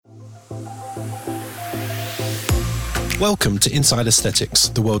Welcome to Inside Aesthetics,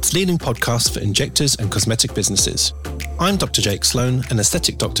 the world's leading podcast for injectors and cosmetic businesses. I'm Dr. Jake Sloane, an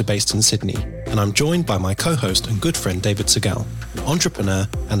aesthetic doctor based in Sydney, and I'm joined by my co-host and good friend David Segal, an entrepreneur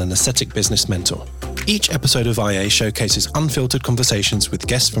and an aesthetic business mentor. Each episode of IA showcases unfiltered conversations with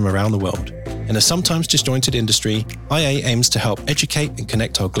guests from around the world. In a sometimes disjointed industry, IA aims to help educate and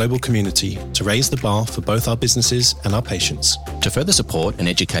connect our global community to raise the bar for both our businesses and our patients. To further support and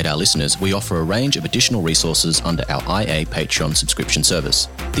educate our listeners, we offer a range of additional resources under our IA Patreon subscription service.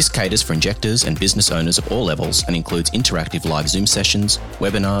 This caters for injectors and business owners of all levels and includes interactive live Zoom sessions,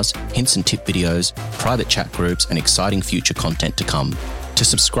 webinars, hints and tip videos, private chat groups, and exciting future content to come. To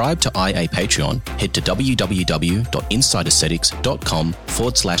subscribe to IA Patreon, head to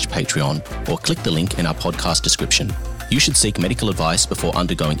www.insideaesthetics.com/Patreon or click the link in our podcast description. You should seek medical advice before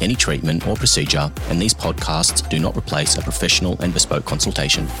undergoing any treatment or procedure, and these podcasts do not replace a professional and bespoke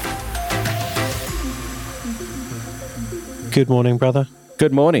consultation. Good morning, brother.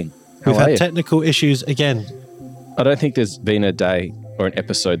 Good morning. We've had technical issues again. I don't think there's been a day or an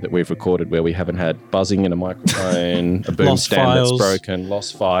episode that we've recorded where we haven't had buzzing in a microphone, a boom stand that's broken,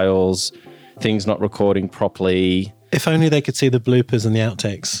 lost files, things not recording properly. If only they could see the bloopers and the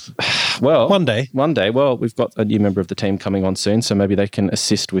outtakes. Well, one day. Well, we've got a new member of the team coming on soon, so maybe they can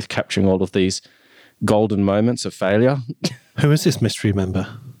assist with capturing all of these golden moments of failure. Who is this mystery member?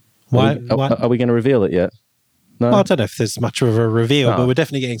 Why? Are we going to reveal it yet? No? Well, I don't know if there's much of a reveal, but we're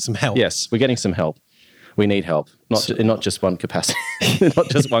definitely getting some help. Yes, we're getting some help. We need help, not just one capacity, not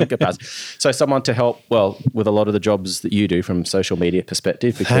just one capacity. So someone to help, well, with a lot of the jobs that you do from a social media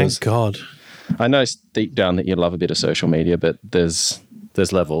perspective. Because thank God. I know deep down that you love a bit of social media, but there's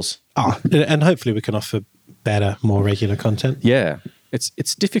levels. And hopefully we can offer better, more regular content. Yeah,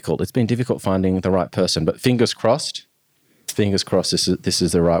 it's difficult. It's been difficult finding the right person, but fingers crossed, this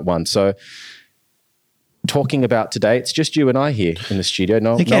is the right one. So talking about today, it's just you and I here in the studio.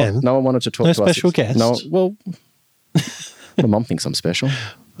 No one wanted to talk to us. No special guest? No, well, my mum thinks I'm special.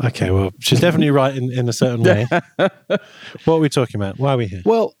 Okay, well, she's definitely right in a certain way. What are we talking about? Why are we here?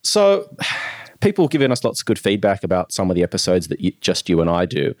 Well, so people have given us lots of good feedback about some of the episodes that you and I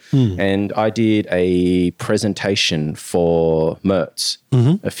do. And I did a presentation for Mertz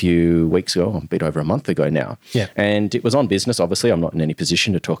a few weeks ago, a bit over a month ago now. Yeah. And it was on business. Obviously, I'm not in any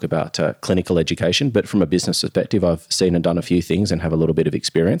position to talk about clinical education, but from a business perspective, I've seen and done a few things and have a little bit of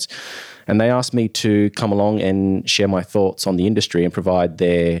experience. And they asked me to come along and share my thoughts on the industry and provide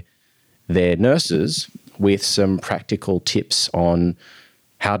their nurses with some practical tips on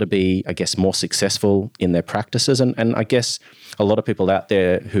how to be, I guess, more successful in their practices. And I guess a lot of people out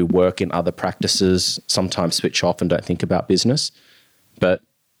there who work in other practices sometimes switch off and don't think about business. But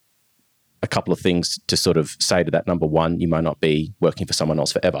a couple of things to sort of say to that. Number one, you might not be working for someone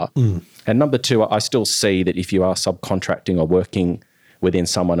else forever. And number two, I still see that if you are subcontracting or working within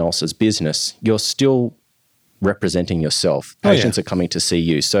someone else's business, you're still representing yourself. Patients are coming to see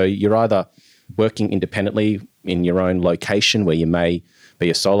you. So you're either working independently in your own location where you may be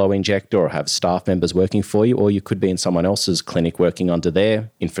a solo injector or have staff members working for you, or you could be in someone else's clinic working under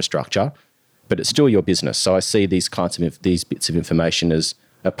their infrastructure, but it's still your business. So I see these these bits of information as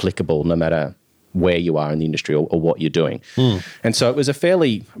applicable no matter where you are in the industry or what you're doing. And so it was a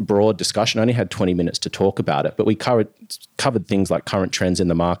fairly broad discussion. I only had 20 minutes to talk about it, but we covered things like current trends in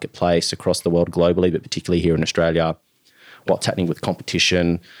the marketplace across the world globally, but particularly here in Australia, what's happening with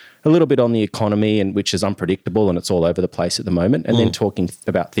competition, a little bit on the economy, and which is unpredictable and it's all over the place at the moment, and then talking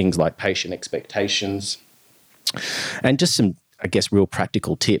about things like patient expectations and just some, I guess, real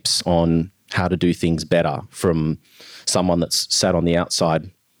practical tips on how to do things better from someone that's sat on the outside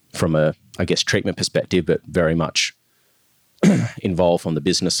from a, I guess, treatment perspective, but very much involved on the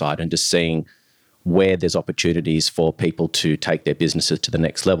business side, and just seeing where there's opportunities for people to take their businesses to the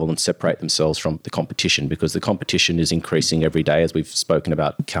next level and separate themselves from the competition, because the competition is increasing every day, as we've spoken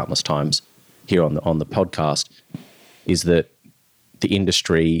about countless times here on the podcast, is that the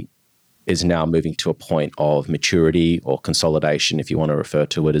industry is now moving to a point of maturity or consolidation, if you want to refer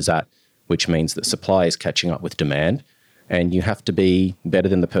to it as that, which means that supply is catching up with demand. And you have to be better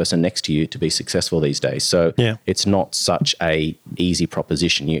than the person next to you to be successful these days. So It's not such a easy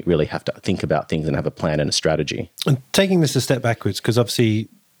proposition. You really have to think about things and have a plan and a strategy. And taking this a step backwards, because obviously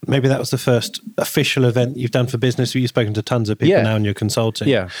maybe that was the first official event you've done for business. You've spoken to tons of people now and you're consulting.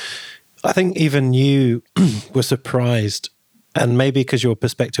 Yeah. I think even you were surprised, and maybe because your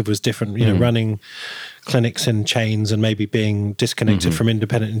perspective was different, you know, running clinics in chains and maybe being disconnected from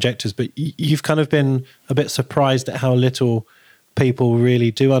independent injectors, but you've kind of been a bit surprised at how little people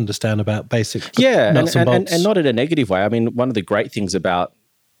really do understand about basic nuts and bolts. And not in a negative way. I mean, one of the great things about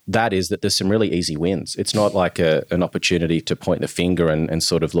that is that there's some really easy wins. It's not like an opportunity to point the finger and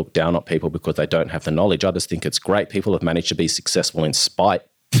sort of look down on people because they don't have the knowledge. I just think it's great. People have managed to be successful in spite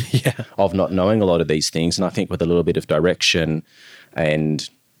of not knowing a lot of these things. And I think with a little bit of direction and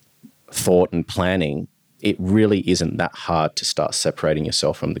thought and planning, it really isn't that hard to start separating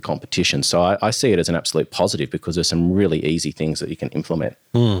yourself from the competition. So I see it as an absolute positive because there's some really easy things that you can implement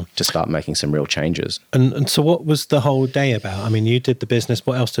to start making some real changes. And so what was the whole day about? I mean, you did the business.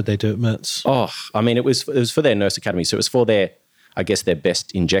 What else did they do at Mertz? Oh, I mean, it was for their nurse academy. So it was for their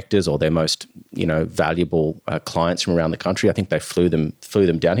best injectors or their most, valuable clients from around the country. I think they flew them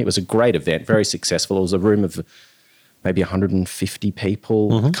down here. It was a great event, very successful. It was a room of maybe 150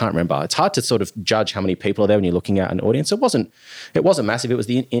 people. I can't remember. It's hard to sort of judge how many people are there when you're looking at an audience. It wasn't massive. It was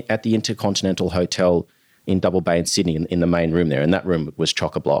at the Intercontinental Hotel in Double Bay in Sydney in the main room there, and that room was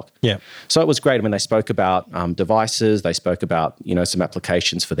chock-a-block. Yeah. So it was great. I mean, they spoke about devices. They spoke about some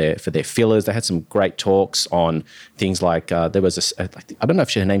applications for their fillers. They had some great talks on things like there was I don't know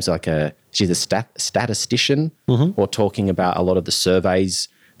if her name's she's a statistician or talking about a lot of the surveys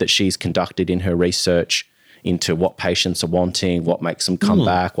that she's conducted in her research into what patients are wanting, what makes them come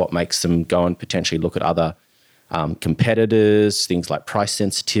back, what makes them go and potentially look at other competitors, things like price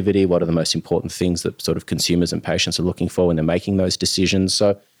sensitivity, what are the most important things that sort of consumers and patients are looking for when they're making those decisions.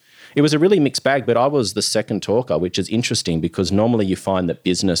 So it was a really mixed bag, but I was the second talker, which is interesting because normally you find that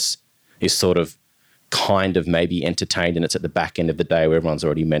business is sort of kind of maybe entertained and it's at the back end of the day where everyone's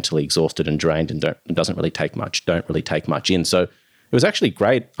already mentally exhausted and drained and don't really take much in. So it was actually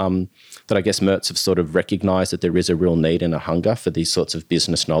great that I guess Mertz have sort of recognised that there is a real need and a hunger for these sorts of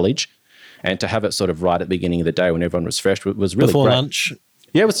business knowledge. And to have it sort of right at the beginning of the day when everyone was fresh was really Before great. lunch.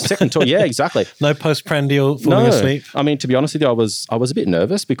 Yeah, it was the second tour. Yeah, exactly. No postprandial falling asleep. I mean, to be honest with you, I was a bit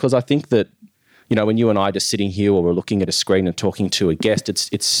nervous because I think that, when you and I are just sitting here or we're looking at a screen and talking to a guest,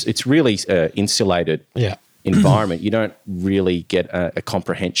 it's really insulated. Yeah. Environment, you don't really get a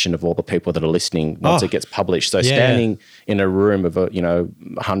comprehension of all the people that are listening once it gets published. So standing in a room of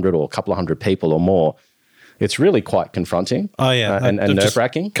 100 or a couple of hundred people or more, it's really quite confronting. Oh yeah, and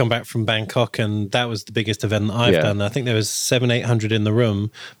nerve-wracking. Come back from Bangkok, and that was the biggest event that I've done. I think there was 700-800 in the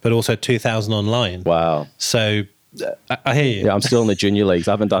room, but also 2,000 online. Wow. So I hear you. Yeah, I'm still in the junior leagues.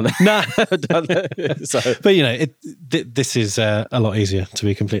 I haven't done that. No, I haven't done that. So. But this is a lot easier, to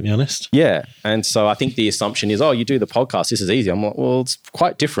be completely honest. Yeah, and so I think the assumption is, you do the podcast, this is easy. I'm like, well, it's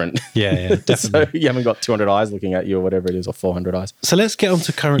quite different. Yeah, definitely. So you haven't got 200 eyes looking at you or whatever it is, or 400 eyes. So let's get on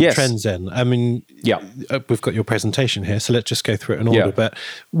to current trends then. I mean, we've got your presentation here, so let's just go through it in order. Yeah. But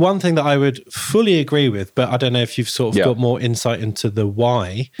one thing that I would fully agree with, but I don't know if you've sort of got more insight into the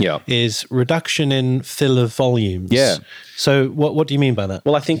why, is reduction in filler volumes. Yeah. So what do you mean by that?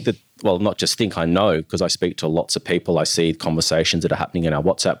 Well, I think that, not just think, I know, because I speak to lots of people. I see conversations that are happening in our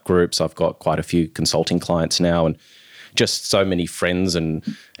WhatsApp groups. I've got quite a few consulting clients now and just so many friends and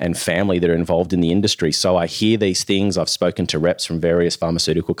family that are involved in the industry. So I hear these things. I've spoken to reps from various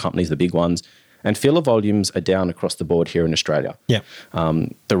pharmaceutical companies, the big ones, and filler volumes are down across the board here in Australia. Yeah.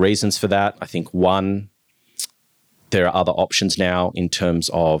 The reasons for that, I think, one, there are other options now in terms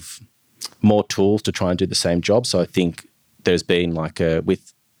of more tools to try and do the same job. So I think there's been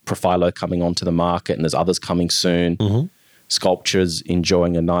with Profilo coming onto the market and there's others coming soon, Sculpture's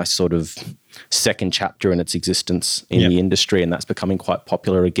enjoying a nice sort of second chapter in its existence in the industry, and that's becoming quite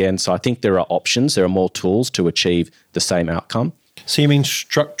popular again. So I think there are options, there are more tools to achieve the same outcome. So you mean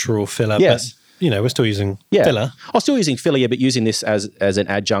structural filler? Yes. But, we're still using filler. I'm still using filler, but using this as an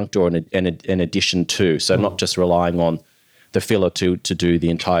adjunct or an addition to. So not just relying on the filler to do the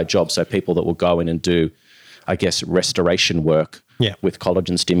entire job. So people that will go in and do, I guess, restoration work with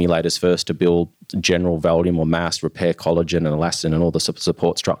collagen stimulators first to build general volume or mass, repair collagen and elastin and all the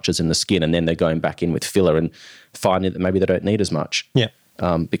support structures in the skin. And then they're going back in with filler and finding that maybe they don't need as much. Yeah.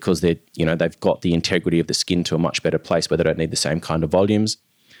 Because they've got the integrity of the skin to a much better place where they don't need the same kind of volumes.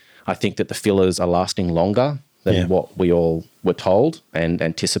 I think that the fillers are lasting longer than what we all were told and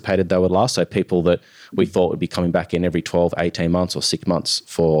anticipated they would last. So people that we thought would be coming back in every 12, 18 months or 6 months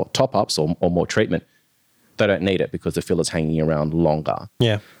for top-ups or more treatment, they don't need it because the filler's hanging around longer.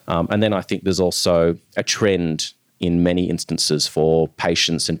 Yeah. And then I think there's also a trend in many instances for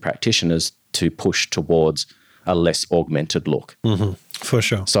patients and practitioners to push towards a less augmented look. Mm-hmm. For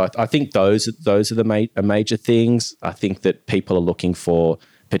sure. So I think those are the major things. I think that people are looking for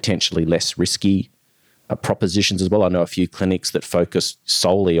potentially less risky propositions as well. I know a few clinics that focus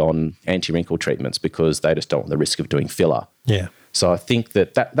solely on anti-wrinkle treatments because they just don't want the risk of doing filler. Yeah. So I think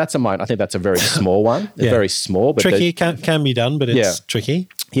that's I think that's a very small one. Very small, but tricky can be done, but it's tricky.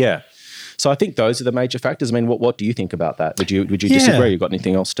 Yeah. So I think those are the major factors. I mean, what do you think about that? Would you disagree? You got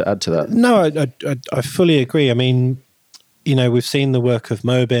anything else to add to that? No, I fully agree. I mean, we've seen the work of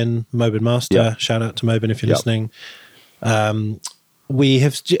Mobin Master. Yeah. Shout out to Mobin if you're listening. We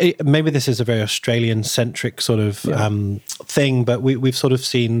have, maybe this is a very Australian-centric sort of thing, but we've sort of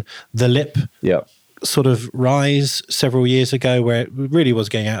seen the lip sort of rise several years ago where it really was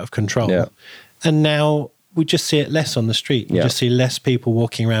getting out of control. Yeah. And now we just see it less on the street. You just see less people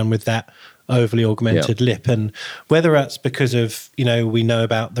walking around with that overly augmented lip. And whether that's because of, we know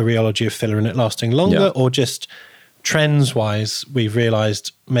about the rheology of filler and it lasting longer or just trends-wise, we've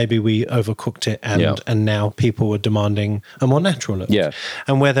realised maybe we overcooked it and now people were demanding a more natural look. Yeah.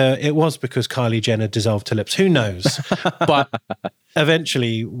 And whether it was because Kylie Jenner dissolved her lips, who knows? But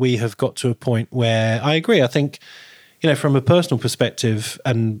eventually we have got to a point where I agree. I think, from a personal perspective,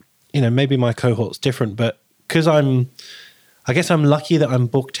 and, maybe my cohort's different, but because I guess I'm lucky that I'm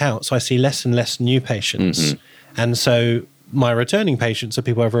booked out, so I see less and less new patients. And so my returning patients are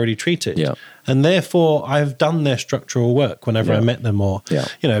people I've already treated. Yeah. And therefore, I've done their structural work whenever I met them or,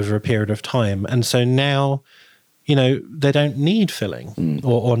 over a period of time. And so now, they don't need filling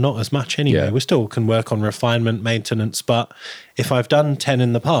or not as much anyway. We still can work on refinement, maintenance, but if I've done 10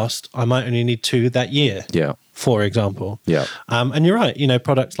 in the past, I might only need 2 that year. Yeah. For example. Yeah. And you're right,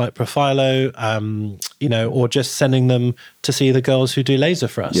 products like Profilo, or just sending them to see the girls who do laser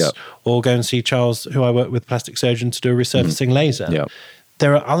for us or go and see Charles, who I work with, plastic surgeon, to do a resurfacing laser. Yeah.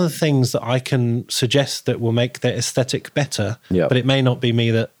 There are other things that I can suggest that will make their aesthetic better, but it may not be me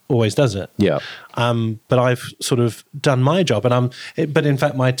that always does it. Yeah. But I've sort of done my job but in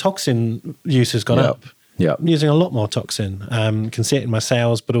fact my toxin use has gone up. Yeah, I'm using a lot more toxin. Can see it in my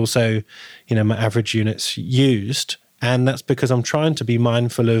sales, but also, my average units used, and that's because I'm trying to be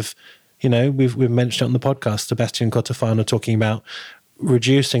mindful of, we've mentioned it on the podcast. Sebastian Cotofano talking about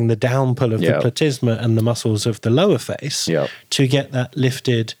reducing the downpull of the platysma and the muscles of the lower face to get that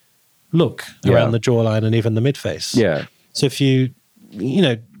lifted look around the jawline and even the mid face. Yeah. So if you, you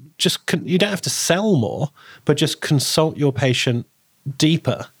don't have to sell more, but just consult your patient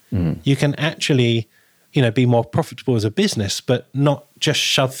deeper. You can actually, be more profitable as a business, but not just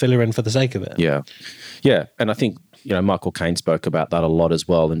shove filler in for the sake of it. Yeah. Yeah. And I think, Michael Caine spoke about that a lot as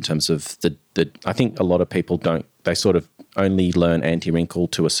well in terms of I think a lot of people they sort of only learn anti-wrinkle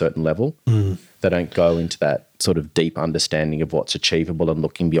to a certain level. They don't go into that sort of deep understanding of what's achievable and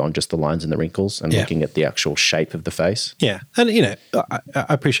looking beyond just the lines and the wrinkles and looking at the actual shape of the face. Yeah. And, I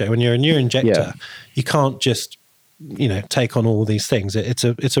appreciate when you're a new injector, you can't just take on all these things.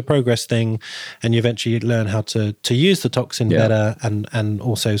 It's a progress thing, and you eventually learn how to use the toxin better and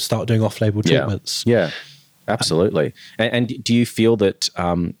also start doing off-label treatments. Yeah, absolutely. And do you feel that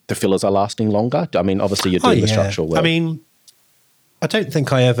the fillers are lasting longer? I mean, obviously you're doing the structural work. I mean, I don't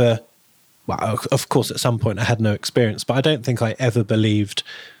think I ever, well, of course at some point I had no experience, but I don't think I ever believed,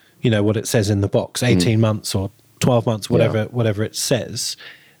 what it says in the box, 18 months or 12 months, whatever it says.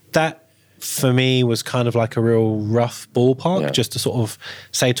 That for me was kind of like a real rough ballpark, just to sort of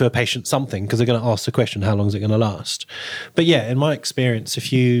say to a patient something, because they're going to ask the question, how long is it going to last? But yeah, in my experience,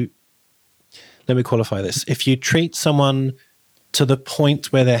 let me qualify this, if you treat someone to the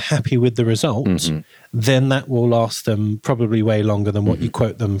point where they're happy with the result, then that will last them probably way longer than what you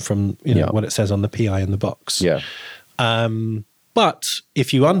quote them from, what it says on the PI in the box. Yeah. But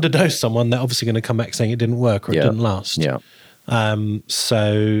if you underdose someone, they're obviously going to come back saying it didn't work or it didn't last. Yeah.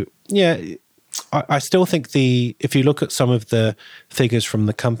 So yeah, I still think if you look at some of the figures from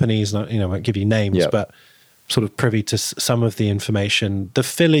the companies, I won't give you names, but sort of privy to some of the information, the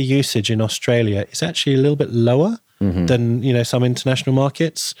filler usage in Australia is actually a little bit lower than, some international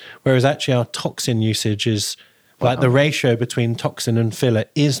markets, whereas actually our toxin usage is like the ratio between toxin and filler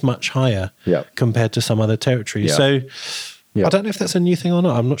is much higher compared to some other territories. So I don't know if that's a new thing or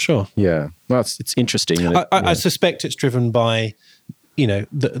not. I'm not sure. Yeah. Well, it's interesting. I suspect it's driven by,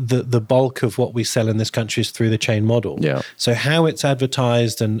 the bulk of what we sell in this country is through the chain model. Yeah. So how it's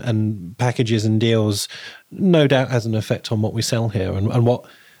advertised and packages and deals, no doubt has an effect on what we sell here and what,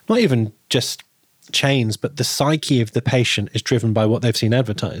 not even just chains, but the psyche of the patient is driven by what they've seen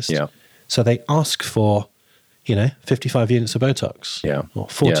advertised. Yeah. So they ask for, 55 units of Botox or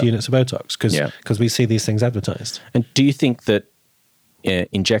 40 units of Botox because we see these things advertised. And do you think that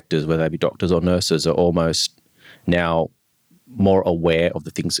injectors, whether they be doctors or nurses, are almost now more aware of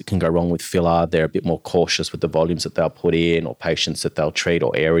the things that can go wrong with filler? They're a bit more cautious with the volumes that they'll put in or patients that they'll treat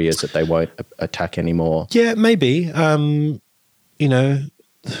or areas that they won't attack anymore? Yeah, maybe. The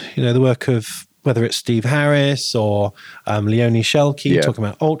work of whether it's Steve Harris or Leonie Schelke talking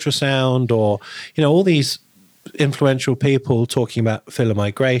about ultrasound or, all these influential people talking about filler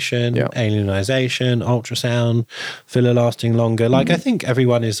migration, alienization, ultrasound, filler lasting longer. Like, I think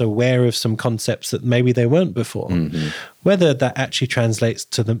everyone is aware of some concepts that maybe they weren't before. Whether that actually translates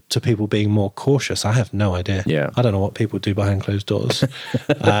to people being more cautious, I have no idea. I don't know what people do behind closed doors.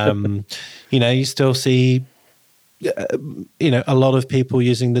 You still see, a lot of people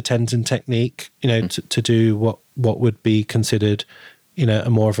using the Tenzin technique, to do what would be considered, a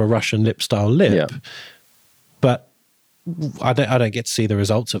more of a Russian lip style lip. But I don't get to see the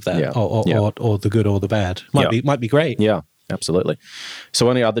results of that, or the good or the bad. Might be great. Yeah, absolutely. So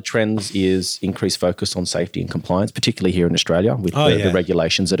one of the other trends is increased focus on safety and compliance, particularly here in Australia with the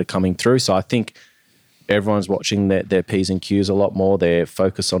regulations that are coming through. So I think everyone's watching their P's and Q's a lot more. They're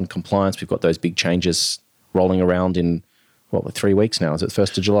focused on compliance. We've got those big changes rolling around in 3 weeks now? Is it the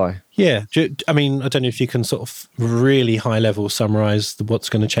 1st of July? Yeah. I mean, I don't know if you can sort of really high level summarize what's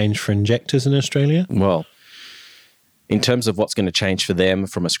going to change for injectors in Australia. Well, in terms of what's going to change for them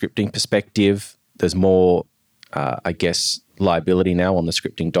from a scripting perspective, there's more, liability now on the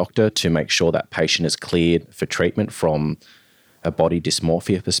scripting doctor to make sure that patient is cleared for treatment from a body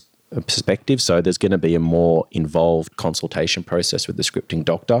dysmorphia perspective. So there's going to be a more involved consultation process with the scripting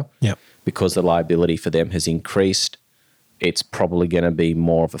doctor. Because the liability for them has increased. It's probably going to be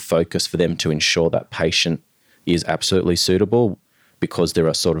more of a focus for them to ensure that patient is absolutely suitable, because there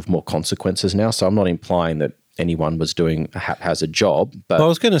are sort of more consequences now. So I'm not implying that anyone was doing a haphazard job. But I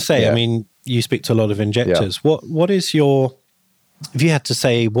was going to say, I mean, you speak to a lot of injectors. What is if you had to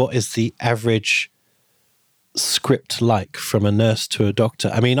say, what is the average script like from a nurse to a doctor?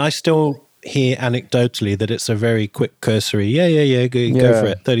 I mean, I still hear anecdotally that it's a very quick cursory, go for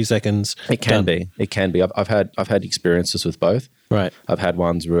it, 30 seconds. It can be. I've had experiences with both. Right. I've had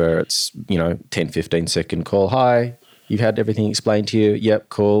ones where it's 10, 15 second call. Hi, you've had everything explained to you. Yep,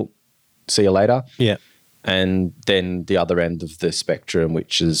 cool. See you later. Yeah. And then the other end of the spectrum,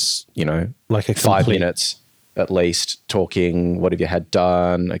 which is like a 5 minutes at least, talking, what have you had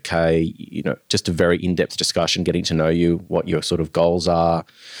done? Okay, just a very in-depth discussion, getting to know you, what your sort of goals are.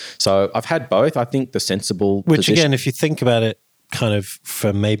 So I've had both. I think the sensible again, if you think about it kind of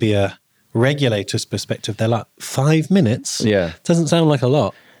from maybe a regulator's perspective, they're like 5 minutes. Yeah. Doesn't sound like a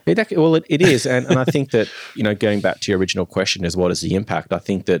lot. It is. And I think that, going back to your original question is, what is the impact? I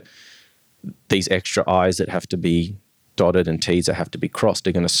think that these extra I's that have to be dotted and T's that have to be crossed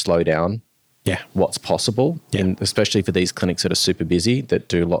are going to slow down what's possible, and especially for these clinics that are super busy, that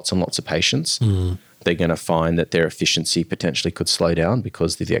do lots and lots of patients. They're going to find that their efficiency potentially could slow down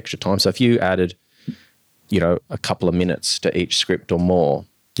because of the extra time. So if you added, a couple of minutes to each script or more,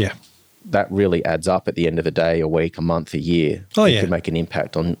 that really adds up at the end of the day, a week, a month, a year. It could make an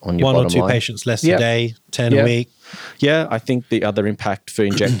impact on your bottom line. 1 or 2 patients less a day, 10 a week. Yeah, I think the other impact for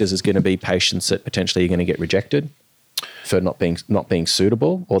injectors is going to be patients that potentially are going to get rejected for not being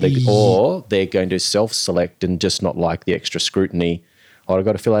suitable, or they're going to self-select and just not like the extra scrutiny. I've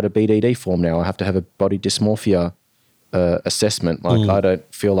got to fill out a BDD form now. I have to have a body dysmorphia assessment. Like, I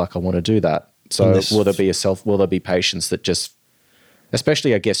don't feel like I want to do that. So will there be patients that just,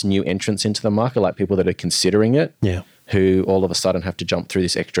 especially I guess new entrants into the market, like people that are considering it, who all of a sudden have to jump through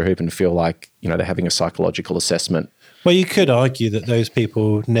this extra hoop and feel like, they're having a psychological assessment. Well, you could argue that those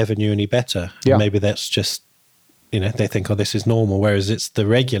people never knew any better. Yeah. Maybe that's just, they think, oh, this is normal, whereas it's the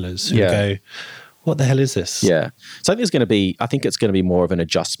regulars who go, what the hell is this? Yeah. So I think it's going to be more of an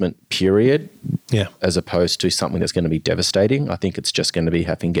adjustment period as opposed to something that's going to be devastating. I think it's just going to be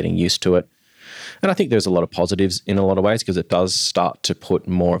getting used to it. And I think there's a lot of positives in a lot of ways, because it does start to put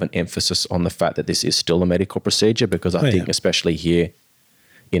more of an emphasis on the fact that this is still a medical procedure, because I think especially here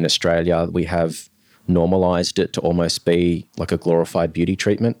in Australia, we have normalized it to almost be like a glorified beauty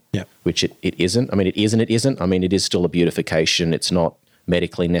treatment, which it isn't. I mean, it isn't. I mean, it is still a beautification. It's not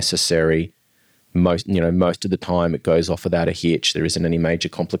medically necessary. Most of the time it goes off without a hitch. There isn't any major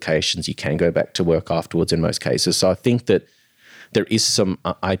complications. You can go back to work afterwards in most cases. So I think that there is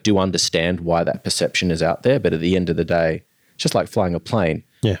I do understand why that perception is out there, but at the end of the day, it's just like flying a plane.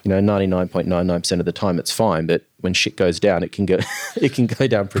 99.99% of the time it's fine, but when shit goes down, it can go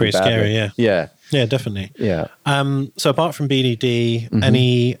down pretty badly. Scary, yeah, definitely. Yeah. So apart from BDD,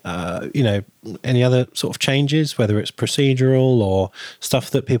 any other sort of changes, whether it's procedural or stuff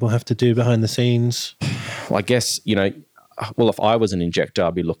that people have to do behind the scenes? Well, I guess, if I was an injector,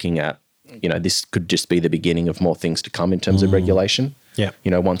 I'd be looking at, this could just be the beginning of more things to come in terms of regulation. Yeah.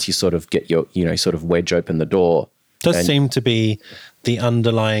 Once you sort of get your, sort of wedge open the door. Does seem to be the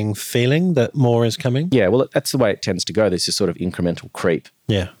underlying feeling that more is coming. Yeah, well, that's the way it tends to go. There's this sort of incremental creep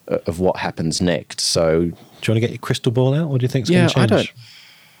of what happens next. So, do you want to get your crystal ball out? What do you think's going to change?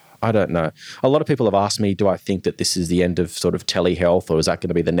 I don't know. A lot of people have asked me, do I think that this is the end of sort of telehealth, or is that going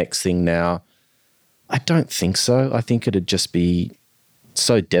to be the next thing now? I don't think so. I think it'd just be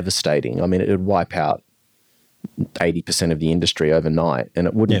so devastating. I mean, it would wipe out 80% of the industry overnight, and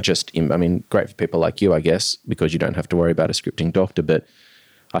it wouldn't great for people like you, I guess, because you don't have to worry about a scripting doctor, but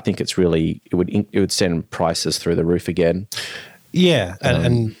I think it's really, it would send prices through the roof again. Yeah.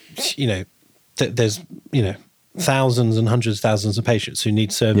 And there's, thousands and hundreds of thousands of patients who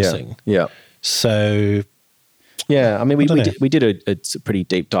need servicing. Yeah. So, yeah, I mean, we did a pretty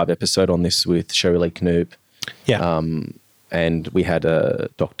deep dive episode on this with Sherry Lee Knoop. Yeah. And we had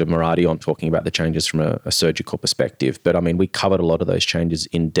Dr. Murati on talking about the changes from a surgical perspective. But I mean, we covered a lot of those changes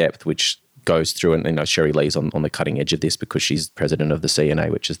in depth, which goes through, and Sherry Lee's on the cutting edge of this because she's president of the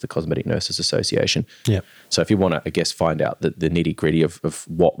CNA, which is the Cosmetic Nurses Association. Yeah. So if you want to, I guess, find out the nitty gritty of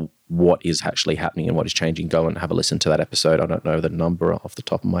what is actually happening and what is changing, go and have a listen to that episode. I don't know the number off the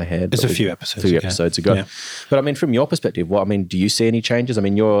top of my head. It's a few episodes ago. Yeah. But I mean, from your perspective, do you see any changes? I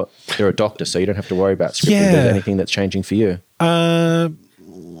mean, you're a doctor, so you don't have to worry about scripting. Yeah. Is there anything that's changing for you?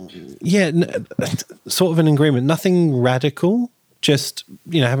 Sort of an agreement. Nothing radical. Just,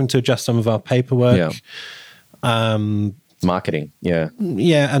 having to adjust some of our paperwork. Yeah. Marketing, yeah.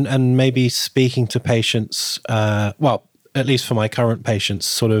 Yeah, and maybe speaking to patients, at least for my current patients,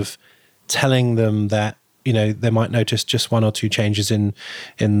 sort of telling them that, they might notice just one or two changes in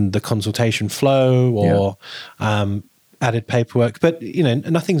the consultation flow or added paperwork. But,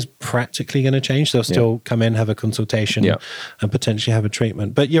 nothing's practically going to change. They'll still come in, have a consultation and potentially have a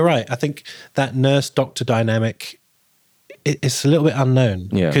treatment. But you're right. I think that nurse-doctor dynamic, it's a little bit unknown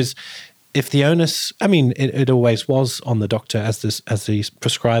because if the onus, I mean, it always was on the doctor as the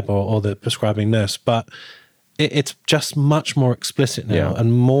prescriber or the prescribing nurse, but it's just much more explicit now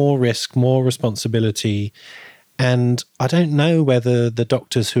and more risk, more responsibility. And I don't know whether the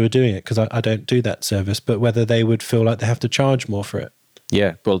doctors who are doing it, because I don't do that service, but whether they would feel like they have to charge more for it.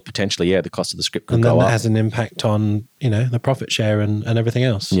 Yeah, well, potentially, the cost of the script could go up. And then that has an impact on, the profit share and everything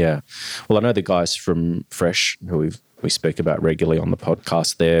else. Yeah. Well, I know the guys from Fresh, who we speak about regularly on the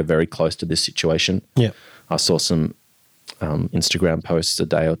podcast, they're very close to this situation. Yeah. I saw some Instagram posts a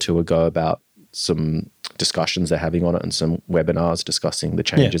day or two ago about some discussions they're having on it and some webinars discussing the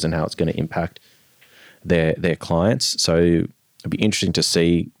changes and how it's going to impact their clients. So it'd be interesting to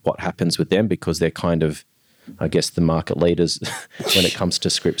see what happens with them because they're kind of, I guess, the market leaders when it comes to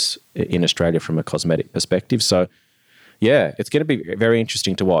scripts in Australia from a cosmetic perspective. So, yeah, it's going to be very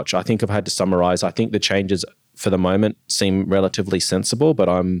interesting to watch. I think I've had to summarize. I think the changes for the moment seem relatively sensible, but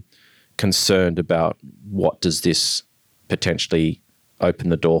I'm concerned about what does this potentially open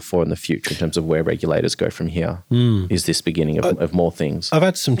the door for in the future in terms of where regulators go from here. Is this beginning of more things? I've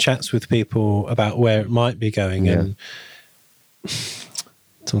had some chats with people about where it might be going and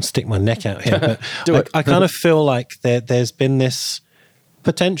don't stick my neck out here, but I kind of feel like there's been this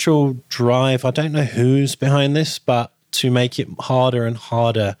potential drive. I don't know who's behind this, but to make it harder and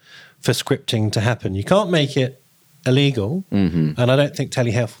harder for scripting to happen. You can't make it illegal, and I don't think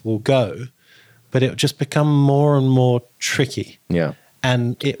telehealth will go, but it'll just become more and more tricky. Yeah.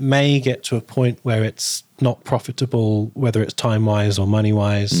 And it may get to a point where it's not profitable, whether it's time-wise or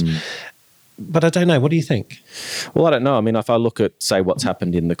money-wise. But I don't know. What do you think? Well, I don't know. I mean, if I look at, say, what's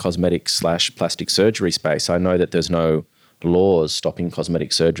happened in the cosmetic/plastic surgery space, I know that there's no laws stopping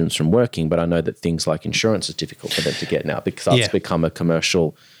cosmetic surgeons from working, but I know that things like insurance is difficult for them to get now because that's become a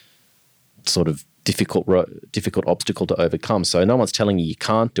commercial sort of difficult obstacle to overcome. So no one's telling you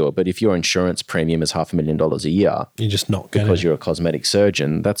can't do it, but if your insurance premium is $500,000 a year, you're just not going because you're a cosmetic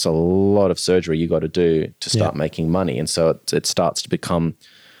surgeon, that's a lot of surgery you got to do to start making money. And so it starts to become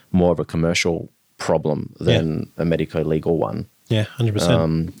more of a commercial problem than a medico-legal one. Yeah,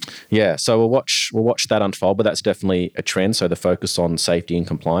 100%. So we'll watch that unfold, but that's definitely a trend. So the focus on safety and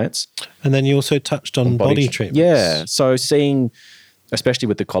compliance. And then you also touched on body treatments. Yeah, so seeing, especially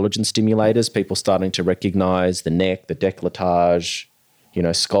with the collagen stimulators, people starting to recognize the neck, the décolletage,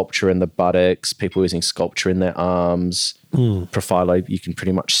 sculpture in the buttocks, people using sculpture in their arms. Profilo, you can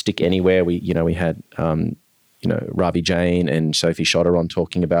pretty much stick anywhere. We had Ravi Jain and Sophie Schotter on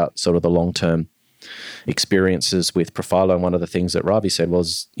talking about sort of the long-term experiences with Profilo, and one of the things that Ravi said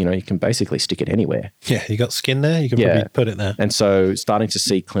was, you can basically stick it anywhere. Yeah, you got skin there, you can probably put it there. And so starting to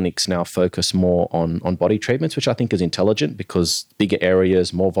see clinics now focus more on body treatments, which I think is intelligent because bigger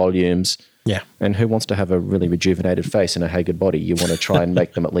areas, more volumes. Yeah. And who wants to have a really rejuvenated face and a haggard body? You want to try and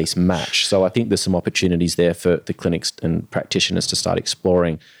make them at least match. So I think there's some opportunities there for the clinics and practitioners to start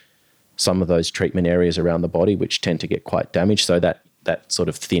exploring some of those treatment areas around the body, which tend to get quite damaged. So that sort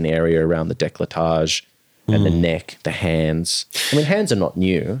of thin area around the décolletage, and the neck, the hands. I mean, hands are not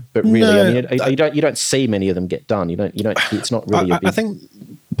new, but really, you don't see many of them get done. You don't. It's not really. I think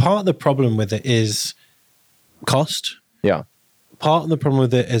part of the problem with it is cost. Yeah. Part of the problem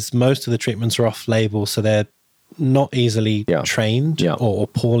with it is most of the treatments are off-label, so they're not easily trained or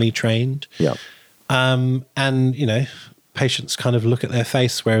poorly trained. Yeah. And patients kind of look at their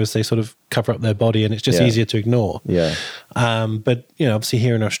face, whereas they sort of cover up their body, and it's just easier to ignore. Yeah. But obviously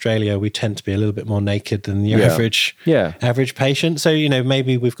here in Australia, we tend to be a little bit more naked than the average patient. So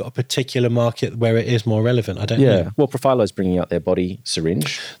maybe we've got a particular market where it is more relevant. I don't know. Well, Profilo's bringing out their body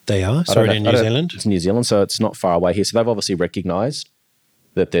syringe. They are. It's already in New Zealand. It's New Zealand, so it's not far away here. So they've obviously recognised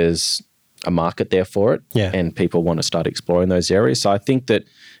that there's a market there for it, and people want to start exploring those areas. So I think that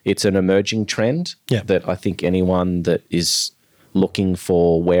it's an emerging trend that I think anyone that is looking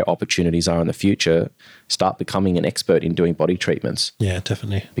for where opportunities are in the future start becoming an expert in doing body treatments. Yeah,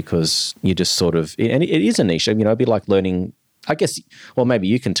 definitely. Because you just sort of, and it is a niche. It'd be like learning, I guess, well, maybe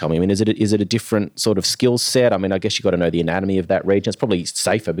you can tell me. I mean, is it a different sort of skill set? I mean, I guess you've got to know the anatomy of that region. It's probably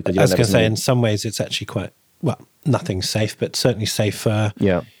safer because you don't have to say, in some ways it's actually quite, nothing's safe, but certainly safer.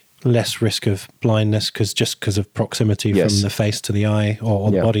 Yeah. Less risk of blindness because of proximity from the face to the eye or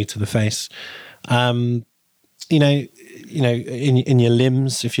the body to the face. In your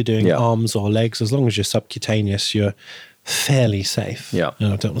limbs, if you're doing arms or legs, as long as you're subcutaneous, you're fairly safe. Yeah.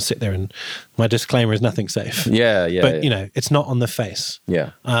 I don't want to sit there and my disclaimer is nothing safe. Yeah. But it's not on the face.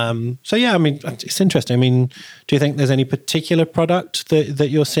 Yeah. It's interesting. I mean, do you think there's any particular product that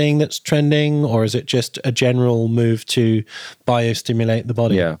you're seeing that's trending, or is it just a general move to biostimulate the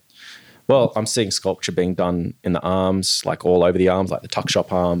body? Yeah. Well, I'm seeing sculpture being done in the arms, like all over the arms, like the tuck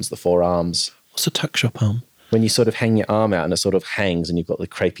shop arms, the forearms. What's a tuck shop arm? When you sort of hang your arm out and it sort of hangs and you've got the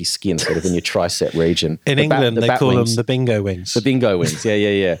crepey skin sort of in your tricep region. In England, they call them the bingo wings. The bingo wings,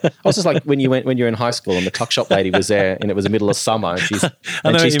 yeah. I was just like when you're in high school and the tuck shop lady was there and it was the middle of summer and she's...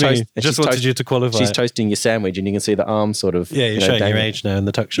 I know what you mean. Just wanted you to qualify. She's toasting your sandwich and you can see the arm sort of... Yeah, you're showing your age now in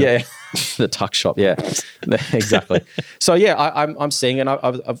the tuck shop. Yeah, the tuck shop, yeah. Exactly. So yeah, I'm seeing it.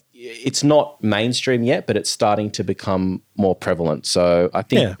 It's not mainstream yet, but it's starting to become more prevalent. So I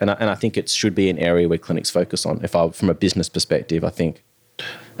think, and I think it should be an area where clinics focus on. From a business perspective, I think.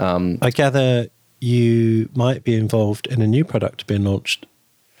 I gather you might be involved in a new product being launched.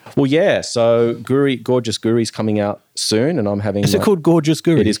 Well, yeah. So Gorgeous Guri's coming out soon, and I'm having. Is it called Gorgeous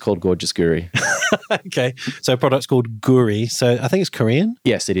Guri? It is called Gorgeous Guri. Okay, so a product's called Guri. So I think it's Korean.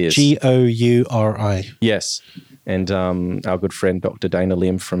 Yes, it is. Gouri. Yes. And our good friend Dr. Dana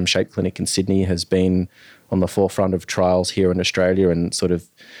Lim from Shape Clinic in Sydney has been on the forefront of trials here in Australia and sort of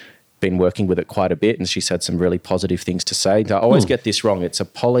been working with it quite a bit. And she's had some really positive things to say. I always get this wrong. It's a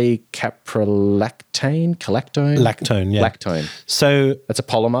polycaprolactone? Lactone. So it's a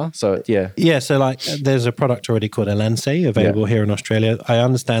polymer. So yeah. Yeah. So there's a product already called Elancey available here in Australia. I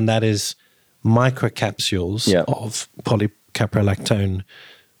understand that is microcapsules of polycaprolactone,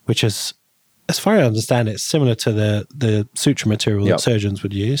 which is, as far as I understand, it's similar to the suture material that surgeons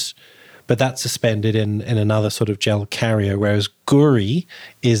would use, but that's suspended in another sort of gel carrier, whereas Guri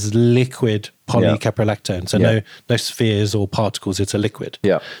is liquid polycaprolactone. So no spheres or particles, it's a liquid.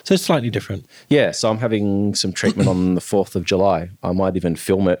 Yeah. So it's slightly different. Yeah, so I'm having some treatment on the 4th of July. I might even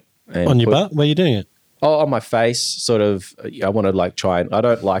film it. On your butt? Where are you doing it? Oh, on my face, sort of. I want to try and, I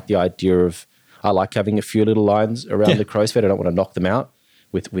don't like the idea of, I like having a few little lines around the crow's feet. I don't want to knock them out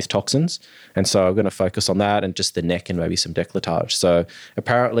with toxins. And so I'm going to focus on that and just the neck and maybe some décolletage. So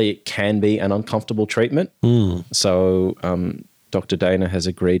apparently it can be an uncomfortable treatment. So Dr. Dana has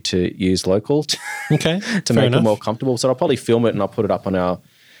agreed to use local to make it more comfortable. So I'll probably film it and I'll put it up on our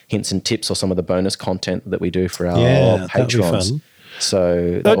hints and tips or some of the bonus content that we do for our patrons.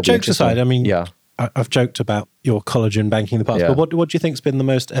 So jokes aside, I mean, I've joked about your collagen banking in the past, but what do you think's been the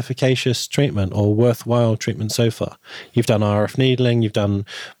most efficacious treatment or worthwhile treatment so far? You've done RF needling, you've done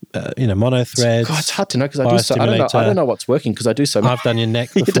monothreads. God, it's hard to know because I don't know what's working because I do so much. I've done your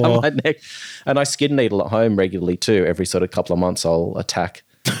neck before. You've done my neck, and I skin needle at home regularly too. Every sort of couple of months, I'll attack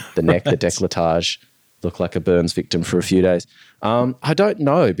the neck, the décolletage. Look like a burns victim for a few days. I don't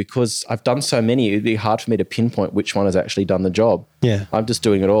know because I've done so many. It'd be hard for me to pinpoint which one has actually done the job. Yeah, I'm just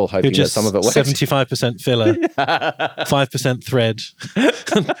doing it all, hoping that some of it works. 75% filler, 5% thread,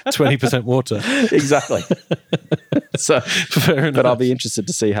 20% water. Exactly. So, fair enough. But I'll be interested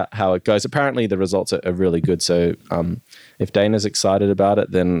to see how it goes. Apparently, the results are really good. So, if Dana's excited about it,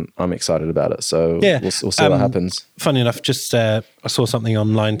 then I'm excited about it. So, we'll see what happens. Funny enough, just I saw something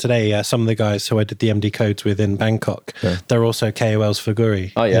online today. Some of the guys who I did the MD codes with in Bangkok, they're also KOLs for Guri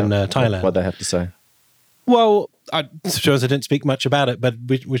in Thailand. What'd they have to say? Well, I suppose I didn't speak much about it, but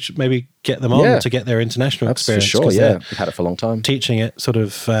we should maybe get them on to get their international experience. For sure, yeah. We've had it for a long time. Teaching it sort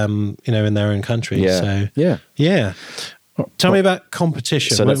of, in their own country. Yeah. So, yeah. Tell me about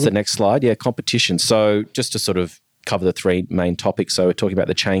competition. So that's the next slide. Yeah, competition. So just to sort of cover the three main topics. So we're talking about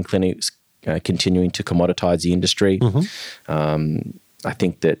the chain clinics continuing to commoditize the industry. I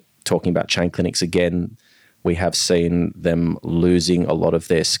think that talking about chain clinics again, we have seen them losing a lot of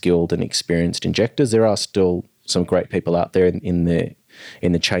their skilled and experienced injectors. There are still some great people out there in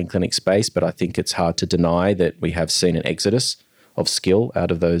the chain clinic space, but I think it's hard to deny that we have seen an exodus of skill out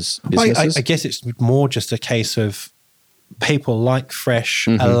of those businesses. I guess it's more just a case of people like Fresh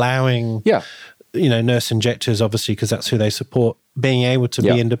allowing, nurse injectors, obviously, because that's who they support, being able to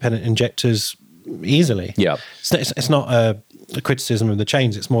be independent injectors easily. Yeah, it's not a criticism of the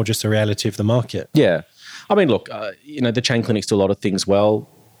chains. It's more just a reality of the market. Yeah. I mean, look, the chain clinics do a lot of things well.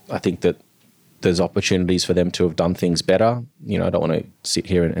 I think that there's opportunities for them to have done things better. I don't want to sit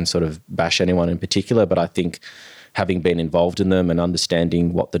here and sort of bash anyone in particular, but I think having been involved in them and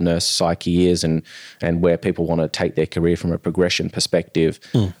understanding what the nurse psyche is and where people want to take their career from a progression perspective,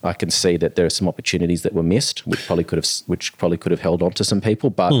 I can see that there are some opportunities that were missed, which probably could have held on to some people.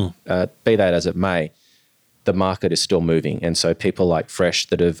 But be that as it may, the market is still moving. And so people like Fresh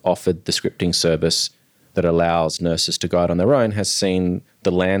that have offered the scripting service that allows nurses to go out on their own has seen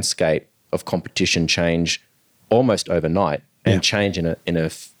the landscape of competition change almost overnight and change in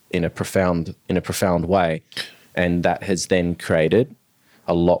a profound way, and that has then created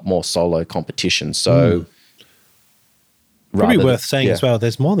a lot more solo competition. So, probably worth saying as well.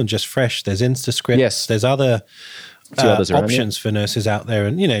 There's more than just Fresh. There's InstaScript. Yes. There's other options for nurses out there,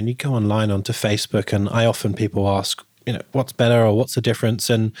 and and you go online onto Facebook, and people ask, what's better or what's the difference?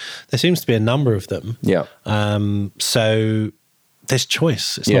 And there seems to be a number of them. Yeah. So there's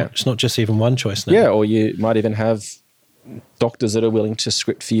choice. It's not just even one choice now. Yeah, or you might even have doctors that are willing to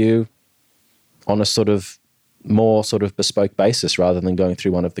script for you on a more bespoke basis rather than going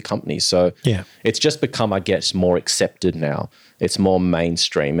through one of the companies. So it's just become, I guess, more accepted now. It's more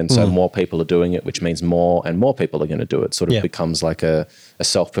mainstream, and so more people are doing it, which means more and more people are going to do it. Sort of becomes like a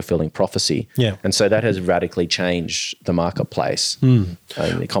self-fulfilling prophecy. Yeah. And so that has radically changed the marketplace.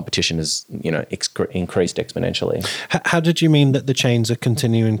 The competition has, increased exponentially. How did you mean that the chains are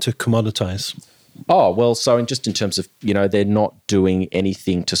continuing to commoditize? Oh, well, so in terms of, they're not doing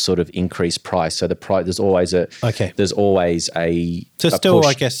anything to sort of increase price. So the price, there's always a So still,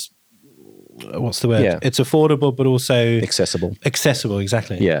 I guess, what's the word? Yeah. It's affordable, but also accessible. Accessible,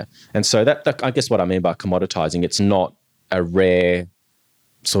 exactly. Yeah. And so that I guess what I mean by commoditizing, it's not a rare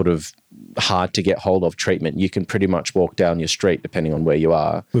sort of hard to get hold of treatment. You can pretty much walk down your street, depending on where you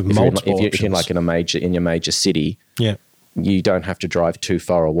are. With multiple if you're like in your major city. Yeah. You don't have to drive too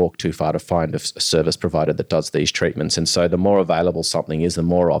far or walk too far to find a service provider that does these treatments. And so the more available something is, the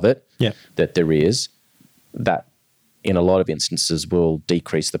more of it that there is, that in a lot of instances will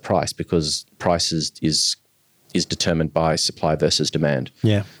decrease the price, because price is determined by supply versus demand.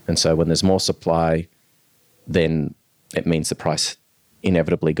 Yeah. And so when there's more supply, then it means the price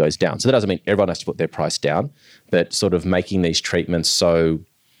inevitably goes down. So that doesn't mean everyone has to put their price down, but sort of making these treatments so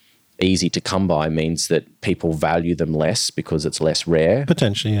easy to come by means that people value them less because it's less rare.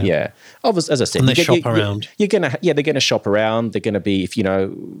 Potentially, yeah. Yeah. Obviously, as I said, and they shop around. They're going to shop around. They're going to be, if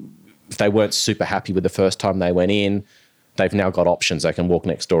they weren't super happy with the first time they went in, they've now got options. They can walk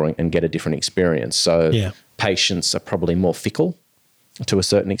next door and get a different experience. So patients are probably more fickle to a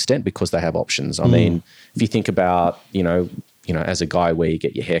certain extent because they have options. I mean, if you think about, as a guy where you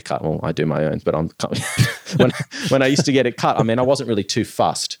get your hair cut, well, I do my own, but when I used to get it cut, I mean, I wasn't really too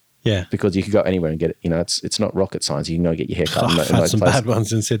fussed. Yeah, because you could go anywhere and get it. It's not rocket science. You can go get your hair cut. I've had some bad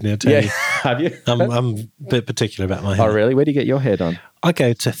ones in Sydney, I tell you. Have you? I'm a bit particular about my hair. Oh, really? Where do you get your hair done? I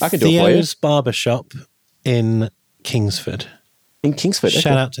go to Theo's barber shop in Kingsford. In Kingsford?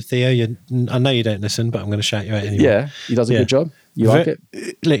 Shout out to Theo. I know you don't listen, but I'm going to shout you out anyway. Yeah, he does a good job. You like it?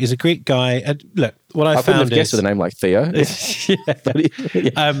 Look, he's a great guy. Look, what I found couldn't have guessed with a name like Theo.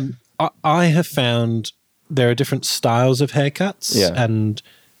 I have found there are different styles of haircuts, and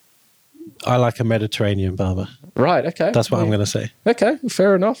I like a Mediterranean barber. Right, okay. That's what I'm going to say. Okay,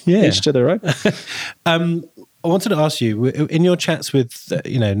 fair enough. Yeah. Each to their own. I wanted to ask you, in your chats with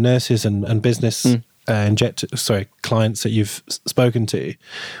nurses and business clients that you've spoken to,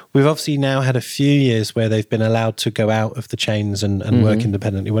 we've obviously now had a few years where they've been allowed to go out of the chains and work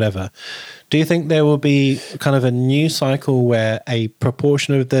independently, whatever. Do you think there will be kind of a new cycle where a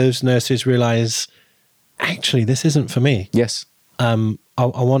proportion of those nurses realize, actually, this isn't for me? Yes. I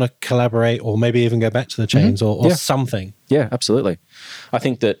want to collaborate, or maybe even go back to the chains or something. Yeah, absolutely. I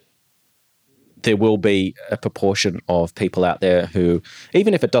think that there will be a proportion of people out there who,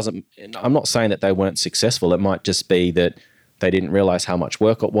 even if it doesn't, I'm not saying that they weren't successful. It might just be that they didn't realize how much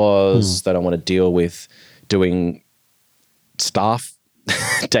work it was. They don't want to deal with doing staff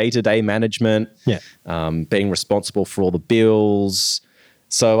day-to-day management, being responsible for all the bills.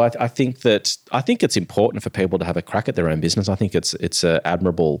 So I think it's important for people to have a crack at their own business. I think it's an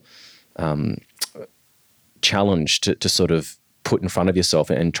admirable challenge to sort of put in front of yourself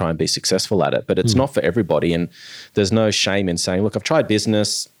and try and be successful at it. But it's not for everybody, and there's no shame in saying, look, I've tried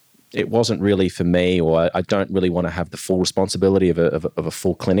business, it wasn't really for me, or I don't really want to have the full responsibility of a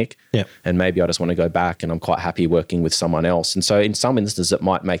full clinic, and maybe I just want to go back and I'm quite happy working with someone else. And so in some instances it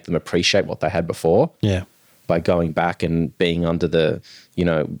might make them appreciate what they had before by going back and being under the,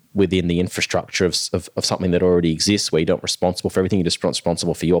 within the infrastructure of something that already exists, where you're not responsible for everything, you're just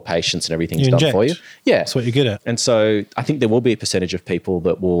responsible for your patients and everything's done for you. Yeah. That's what you're good at. And so I think there will be a percentage of people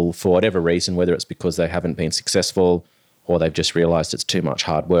that will, for whatever reason, whether it's because they haven't been successful or they've just realised it's too much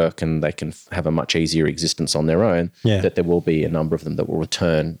hard work and they can have a much easier existence on their own, that there will be a number of them that will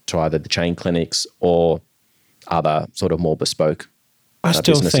return to either the chain clinics or other sort of more bespoke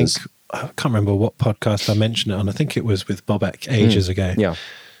businesses. I can't remember what podcast I mentioned it on. I think it was with Bobek ages ago. Yeah.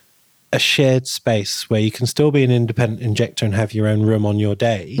 A shared space where you can still be an independent injector and have your own room on your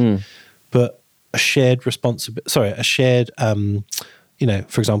day, but a shared responsibility, a shared,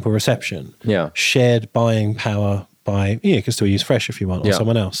 for example, reception. Yeah. Shared buying power by, you can still use Fresh if you want, or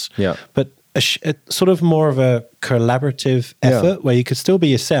someone else. Yeah. But a sort of more of a collaborative effort where you could still be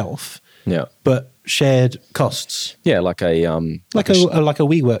yourself, but shared costs. Yeah, like a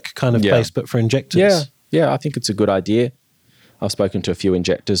WeWork kind of place, but for injectors. Yeah, I think it's a good idea. I've spoken to a few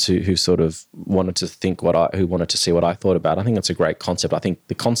injectors who sort of wanted to who wanted to see what I thought about it. I think it's a great concept. I think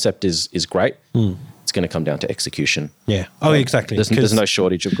the concept is great. It's going to come down to execution. Yeah. Oh, exactly. There's no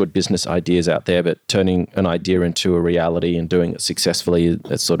shortage of good business ideas out there, but turning an idea into a reality and doing it successfully,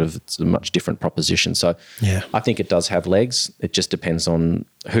 it's a much different proposition. So I think it does have legs. It just depends on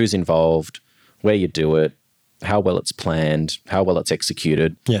who's involved, where you do it, how well it's planned, how well it's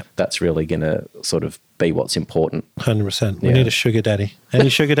executed. Yeah. That's really going to sort of be what's important. 100%. We need a sugar daddy. Any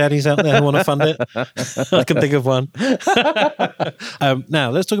sugar daddies out there who want to fund it? I can think of one.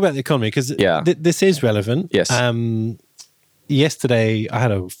 Now, let's talk about the economy, because this is relevant. Yes. Yesterday, I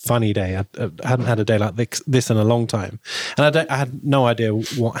had a funny day. I hadn't had a day like this in a long time. And I had no idea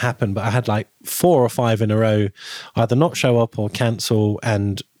what happened, but I had like 4 or 5 in a row either not show up or cancel,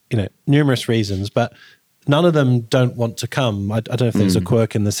 and numerous reasons, but none of them don't want to come. I don't know if there's a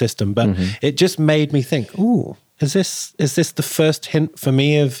quirk in the system, but it just made me think, is this the first hint for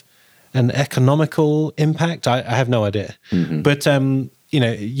me of an economical impact? I have no idea. But,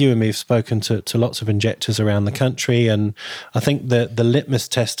 you and me have spoken to lots of injectors around the country, and I think that the litmus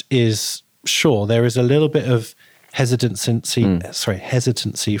test is, sure, there is a little bit of hesitancy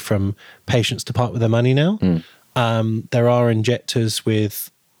from patients to part with their money now. There are injectors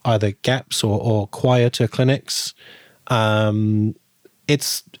with either gaps or quieter clinics.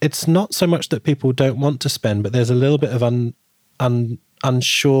 It's not so much that people don't want to spend, but there's a little bit of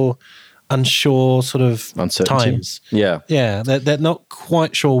unsure sort of uncertainty. Times. Yeah. They're not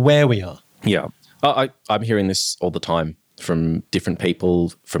quite sure where we are. Yeah, I'm hearing this all the time from different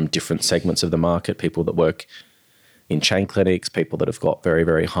people from different segments of the market. People that work in chain clinics, people that have got very,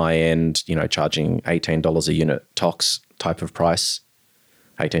 very high end, charging $18 a unit tox type of price.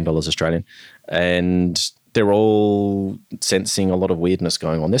 $18 Australian, and they're all sensing a lot of weirdness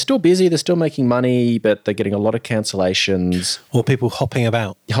going on. They're still busy, they're still making money, but they're getting a lot of cancellations. Or people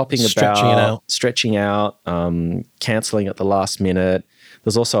stretching out, cancelling at the last minute.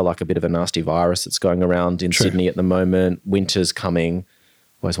 There's also like a bit of a nasty virus that's going around in Sydney at the moment. Winter's coming.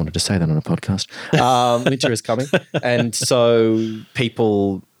 Always wanted to say that on a podcast. Winter is coming. And so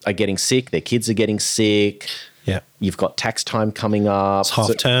people are getting sick, their kids are getting sick. Yeah. You've got tax time coming up. It's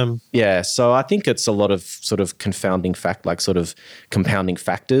half term. Yeah. So I think it's a lot of sort of compounding factors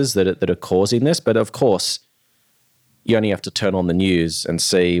that are causing this. But of course, you only have to turn on the news and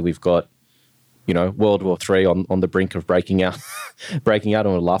see we've got, World War III on the brink of breaking out. And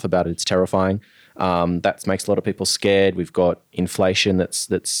we'll laugh about it. It's terrifying. That makes a lot of people scared. We've got inflation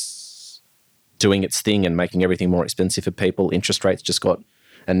that's doing its thing and making everything more expensive for people. Interest rates just got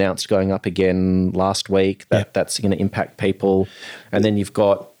announced going up again last week. That's going to impact people. And then you've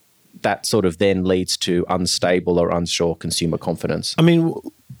got that sort of then leads to unstable or unsure consumer confidence. I mean,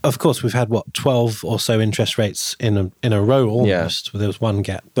 of course, we've had 12 or so interest rates in a row almost. There was one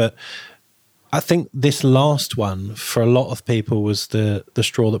gap, but I think this last one for a lot of people was the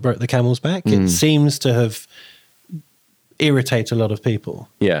straw that broke the camel's back. It seems to have irritate a lot of people.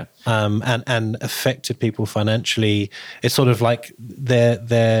 Yeah. And affected people financially. It's sort of like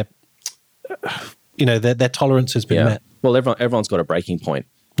their tolerance has been met. Well, everyone's got a breaking point.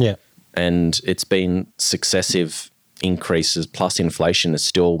 Yeah. And it's been successive increases plus inflation is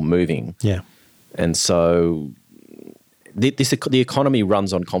still moving. Yeah. And so the economy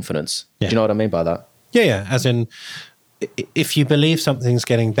runs on confidence. Yeah. Do you know what I mean by that? Yeah. As in, if you believe something's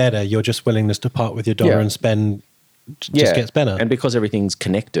getting better, your just willingness to part with your dollar and spend just gets better. And because everything's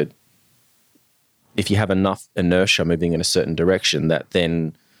connected, if you have enough inertia moving in a certain direction, that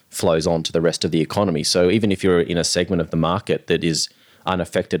then flows on to the rest of the economy. So even if you're in a segment of the market that is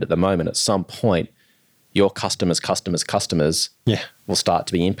unaffected at the moment, at some point, your customers will start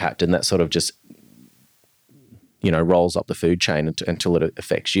to be impacted, and that sort of just, rolls up the food chain until it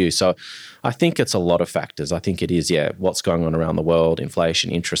affects you. So I think it's a lot of factors. I think it is, what's going on around the world,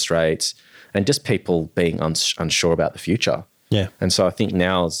 inflation, interest rates, and just people being unsure about the future. Yeah. And so I think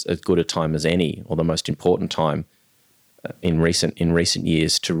now is as good a time as any, or the most important time in recent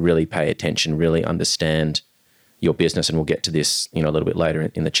years, to really pay attention, really understand your business. And we'll get to this, a little bit later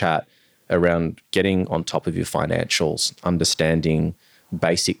in the chat, around getting on top of your financials, understanding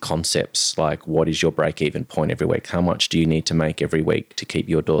basic concepts like what is your break-even point every week? How much do you need to make every week to keep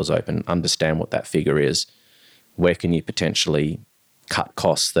your doors open? Understand what that figure is. Where can you potentially cut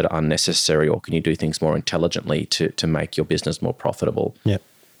costs that are unnecessary, or can you do things more intelligently to make your business more profitable? Yeah.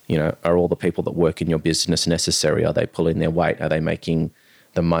 Are all the people that work in your business necessary? Are they pulling their weight? Are they making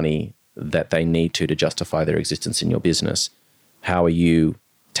the money that they need to justify their existence in your business? How are you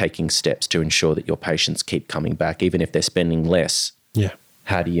taking steps to ensure that your patients keep coming back, even if they're spending less? Yeah.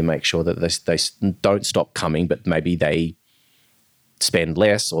 How do you make sure that they don't stop coming, but maybe they spend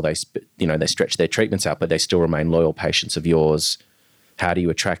less, or they stretch their treatments out, but they still remain loyal patients of yours? How do you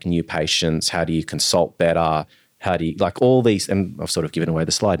attract new patients? How do you consult better? How do you, all these, and I've sort of given away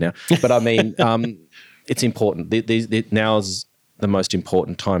the slide now, but I mean, it's important. Now's the most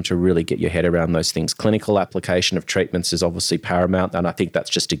important time to really get your head around those things. Clinical application of treatments is obviously paramount, and I think that's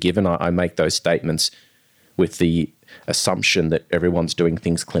just a given. I make those statements with the assumption that everyone's doing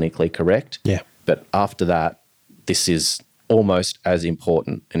things clinically correct. Yeah. But after that, this is almost as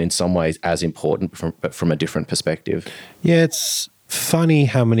important, and in some ways as important, but from a different perspective. Yeah, it's funny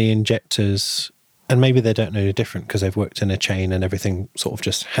how many injectors, and maybe they don't know any different because they've worked in a chain and everything sort of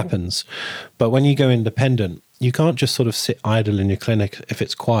just happens. But when you go independent, you can't just sort of sit idle in your clinic if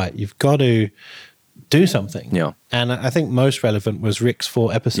it's quiet. You've got to do something. Yeah. And I think most relevant was Rick's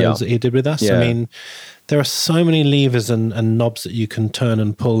 4 episodes that he did with us. Yeah. I mean, there are so many levers and knobs that you can turn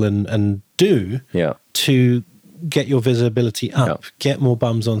and pull and do to get your visibility up, get more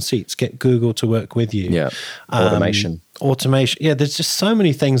bums on seats, get Google to work with you. Yeah. Automation. Yeah, there's just so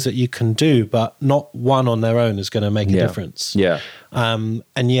many things that you can do, but not one on their own is going to make a difference. Yeah.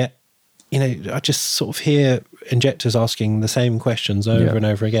 And yet, I just sort of hear injectors asking the same questions over and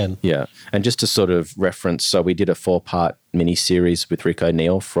over again. Yeah. And just to sort of reference, so we did a 4-part mini-series with Rick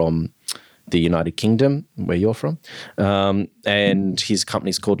O'Neill from the United Kingdom, where you're from. And his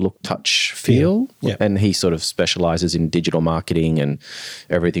company's called Look, Touch, Feel. Yeah. And he sort of specializes in digital marketing and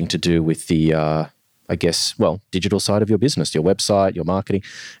everything to do with the, digital side of your business, your website, your marketing.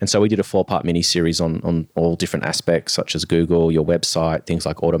 And so we did a 4-part mini-series on all different aspects, such as Google, your website, things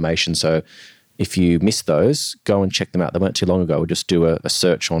like automation. So if you missed those, go and check them out. They weren't too long ago. We'll just do a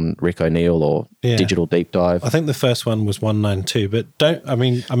search on Rick O'Neill or Digital Deep Dive. I think the first one was 192,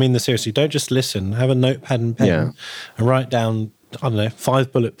 but seriously, don't just listen. Have a notepad and pen and write down,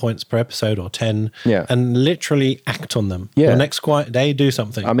 5 bullet points per episode or 10 and literally act on them. Yeah. Your next quiet day, do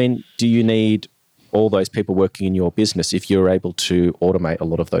something. I mean, do you need all those people working in your business if you're able to automate a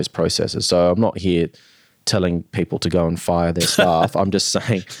lot of those processes? So I'm not here telling people to go and fire their staff. I'm just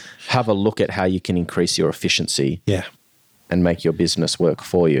saying, have a look at how you can increase your efficiency and make your business work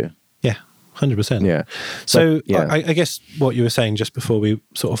for you. Yeah, 100%. Yeah. So I guess what you were saying just before we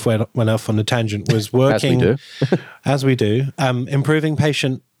sort of went off on a tangent was working, as we do, improving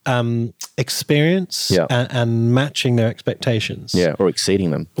patient experience and matching their expectations. Yeah, or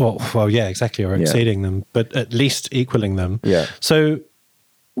exceeding them. Well, yeah, exactly, or exceeding them, but at least equaling them. Yeah. So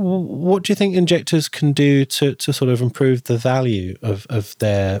what do you think injectors can do to sort of improve the value of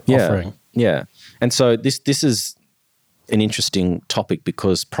their offering? Yeah. And so this is an interesting topic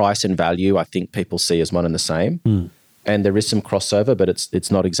because price and value, I think people see as one and the same. And there is some crossover, but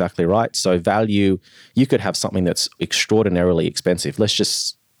it's not exactly right. So value, you could have something that's extraordinarily expensive. Let's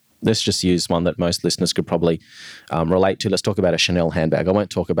just let's just use one that most listeners could probably relate to. Let's talk about a Chanel handbag. I won't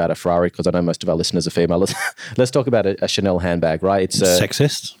talk about a Ferrari because I know most of our listeners are female. Let's talk about a Chanel handbag, right? It's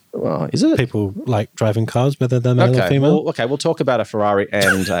sexist. Well, is it? People like driving cars, whether they're male or female. We'll talk about a Ferrari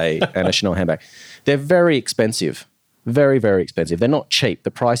and a Chanel handbag. They're very expensive, very, very expensive. They're not cheap.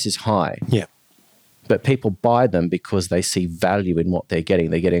 The price is high. Yeah. But people buy them because they see value in what they're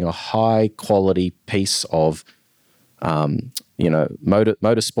getting. They're getting a high quality piece of,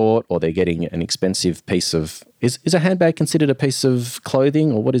 motorsport, or they're getting an expensive piece of. Is a handbag considered a piece of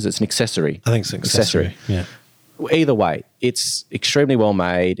clothing, or what is it? It's an accessory. I think it's an accessory. Yeah. Either way, it's extremely well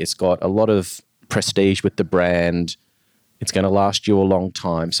made. It's got a lot of prestige with the brand. It's going to last you a long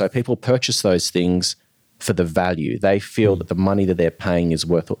time. So people purchase those things for the value. They feel that the money that they're paying is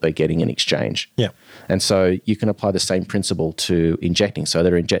worth what they're getting in exchange. Yeah. And so you can apply the same principle to injecting. So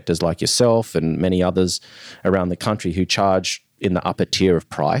there are injectors like yourself and many others around the country who charge in the upper tier of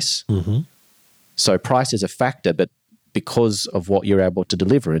price. Mm-hmm. So price is a factor, but because of what you're able to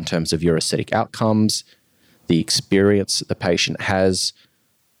deliver in terms of your aesthetic outcomes, the experience that the patient has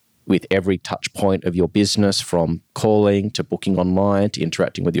with every touch point of your business, from calling to booking online to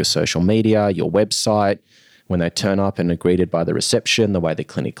interacting with your social media, your website, when they turn up and are greeted by the reception, the way the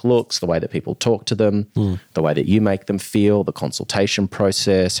clinic looks, the way that people talk to them, the way that you make them feel, the consultation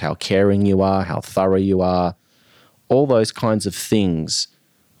process, how caring you are, how thorough you are, all those kinds of things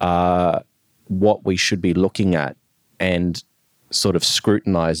are what we should be looking at and sort of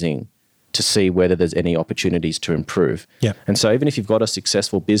scrutinizing to see whether there's any opportunities to improve. Yeah. And so even if you've got a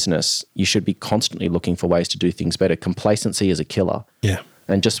successful business, you should be constantly looking for ways to do things better. Complacency is a killer. Yeah.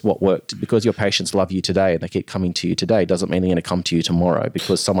 And just what worked, because your patients love you today and they keep coming to you today, doesn't mean they're going to come to you tomorrow,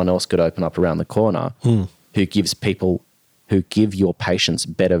 because someone else could open up around the corner who give your patients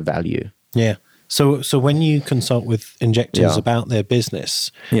better value. Yeah. So when you consult with injectors about their business,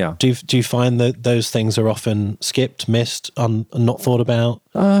 do you find that those things are often skipped, missed, not thought about?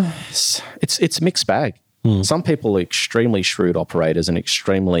 It's a mixed bag. Some people are extremely shrewd operators and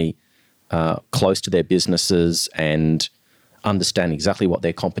extremely close to their businesses and understand exactly what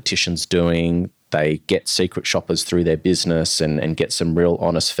their competition's doing. They get secret shoppers through their business and get some real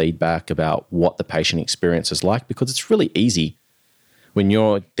honest feedback about what the patient experience is like, because it's really easy. When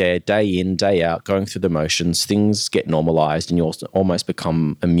you're there day in, day out, going through the motions, things get normalized and you almost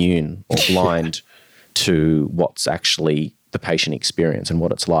become immune or blind to what's actually the patient experience and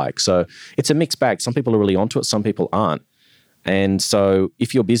what it's like. So it's a mixed bag. Some people are really onto it, some people aren't. And so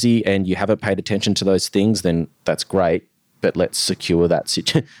if you're busy and you haven't paid attention to those things, then that's great. But let's secure that.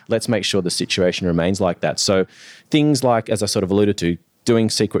 Let's make sure the situation remains like that. So things like, as I sort of alluded to, doing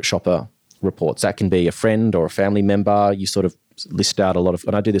secret shopper reports. That can be a friend or a family member. You sort of list out a lot of,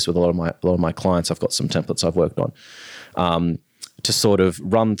 and I do this with a lot of my clients. I've got some templates I've worked on to sort of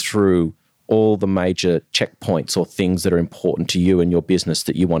run through all the major checkpoints or things that are important to you and your business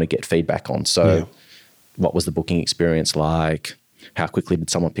that you want to get feedback on. So what was the booking experience like? How quickly did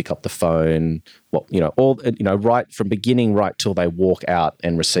someone pick up the phone? Right from beginning right till they walk out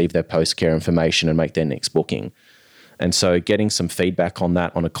and receive their post-care information and make their next booking. And so getting some feedback on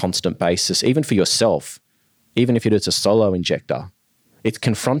that on a constant basis, even for yourself, even if it is a solo injector, it's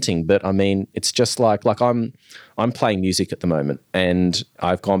confronting. But I mean, it's just like I'm playing music at the moment, and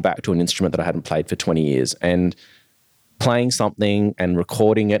I've gone back to an instrument that I hadn't played for 20 years, and playing something and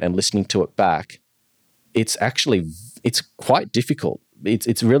recording it and listening to it back, it's quite difficult.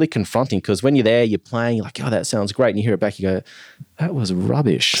 It's really confronting, because when you're there, you're playing, you're like, oh, that sounds great. And you hear it back, you go, that was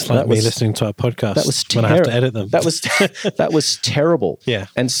rubbish. It's like me listening to our podcast. That was when I have to edit them. That was terrible. Yeah.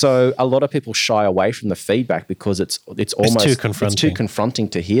 And so a lot of people shy away from the feedback because it's almost too confronting. It's too confronting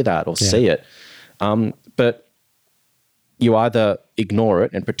to hear that or see it. But you either ignore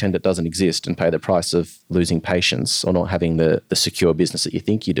it and pretend it doesn't exist and pay the price of losing patience or not having the secure business that you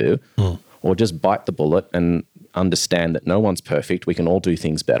think you do, or just bite the bullet and understand that no one's perfect. We can all do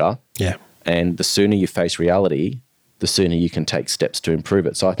things better. Yeah. And the sooner you face reality, the sooner you can take steps to improve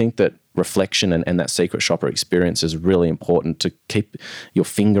it. So I think that reflection and that secret shopper experience is really important to keep your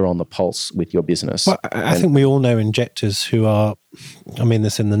finger on the pulse with your business. Well, I think we all know injectors who are, I mean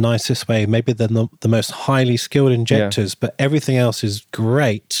this in the nicest way, maybe they're not the most highly skilled injectors, but everything else is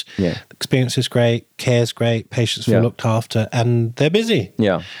great. Yeah. The experience is great, care's great, patients feel looked after, and they're busy.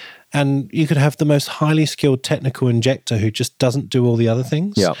 Yeah. And you could have the most highly skilled technical injector who just doesn't do all the other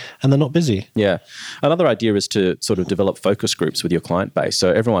things, and they're not busy. Yeah. Another idea is to sort of develop focus groups with your client base.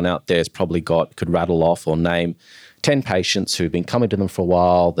 So everyone out there has probably could rattle off or name 10 patients who've been coming to them for a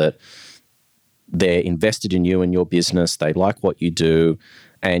while, that they're invested in you and your business, they like what you do,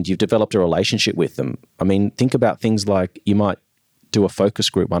 and you've developed a relationship with them. I mean, think about things like you might do a focus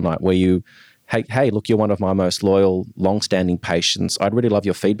group one night where you, hey, look, you're one of my most loyal, long-standing patients. I'd really love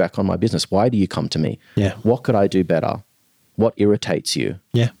your feedback on my business. Why do you come to me? Yeah. What could I do better? What irritates you?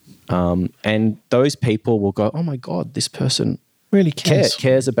 Yeah. And those people will go, oh my God, this person really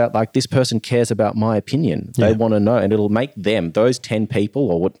cares about, like, this person cares about my opinion. They want to know, and it'll make them, those 10 people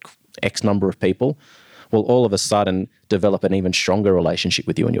or what X number of people, will all of a sudden develop an even stronger relationship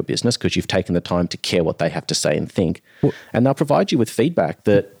with you and your business because you've taken the time to care what they have to say and think. And they'll provide you with feedback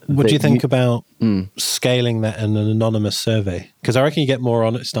What do you think about scaling that in an anonymous survey? Because I reckon you get more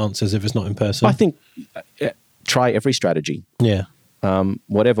honest answers if it's not in person. I think try every strategy. Yeah.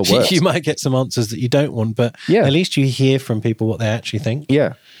 Whatever works. You might get some answers that you don't want, but at least you hear from people what they actually think.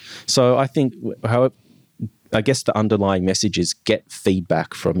 Yeah. So I think I guess the underlying message is get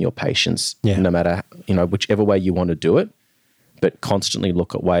feedback from your patients, no matter, whichever way you want to do it, but constantly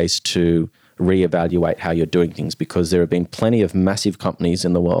look at ways to reevaluate how you're doing things, because there have been plenty of massive companies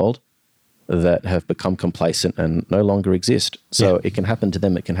in the world that have become complacent and no longer exist. So it can happen to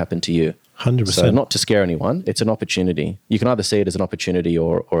them, it can happen to you. 100%. So not to scare anyone, it's an opportunity. You can either see it as an opportunity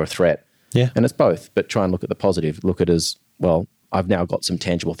or a threat. Yeah. And it's both, but try and look at the positive. Look at it as, well, I've now got some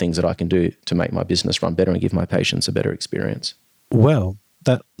tangible things that I can do to make my business run better and give my patients a better experience. Well,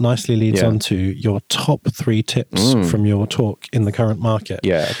 that nicely leads on to your top 3 tips from your talk in the current market.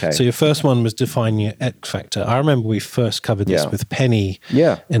 Yeah, okay. So your first one was define your X factor. I remember we first covered this with Penny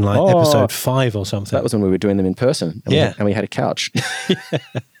in episode 5 or something. That was when we were doing them in person. And we had a couch.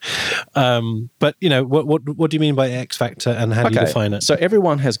 But, what do you mean by X factor and how do you define it? So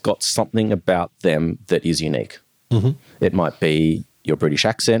everyone has got something about them that is unique. Mm-hmm. It might be your British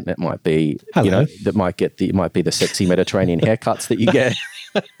accent. It might be, it might be the sexy Mediterranean haircuts that you get.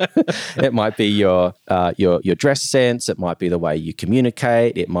 It might be your dress sense. It might be the way you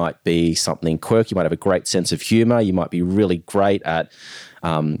communicate. It might be something quirky. You might have a great sense of humor. You might be really great at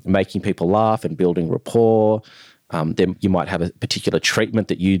making people laugh and building rapport. Then you might have a particular treatment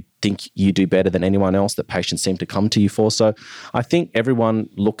that you think you do better than anyone else that patients seem to come to you for. So I think everyone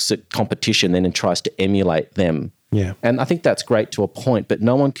looks at competition then and tries to emulate them. Yeah. And I think that's great to a point, but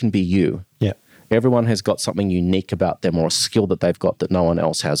no one can be you. Yeah. Everyone has got something unique about them or a skill that they've got that no one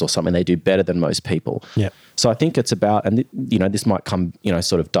else has or something they do better than most people. Yeah. So I think it's about, and this might come,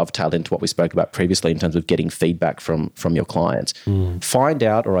 sort of dovetail into what we spoke about previously in terms of getting feedback from your clients. Find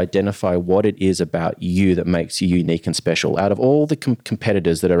out or identify what it is about you that makes you unique and special. Out of all the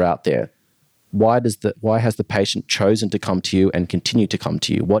competitors that are out there, why has the patient chosen to come to you and continue to come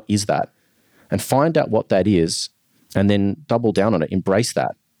to you? What is that? And find out what that is and then double down on it. Embrace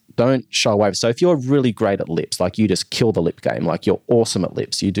that. Don't shy away. So if you're really great at lips, like you just kill the lip game, like you're awesome at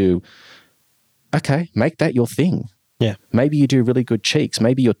lips, make that your thing. Yeah. Maybe you do really good cheeks.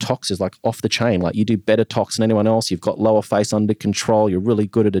 Maybe your tox is like off the chain. Like you do better tox than anyone else. You've got lower face under control. You're really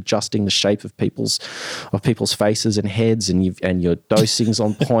good at adjusting the shape of people's faces and heads, and your dosing's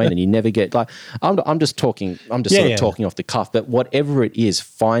on point. And you never get like I'm just talking off the cuff. But whatever it is,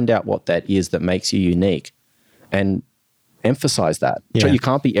 find out what that is that makes you unique, and emphasize that. Yeah. So you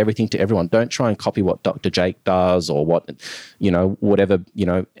can't be everything to everyone. Don't try and copy what Dr. Jake does or whatever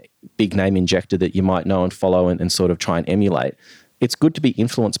big name injector that you might know and follow and sort of try and emulate. It's good to be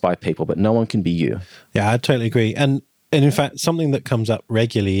influenced by people, but no one can be you. Yeah, I totally agree. And in fact, something that comes up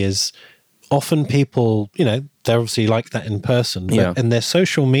regularly is often people, they're obviously like that in person, but in their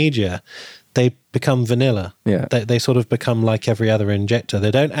social media, they become vanilla. Yeah. They sort of become like every other injector.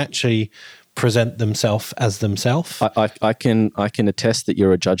 They don't actually present themselves as themselves. I can attest that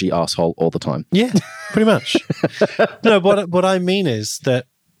you're a judgy asshole all the time. Yeah, pretty much. No, what I mean is that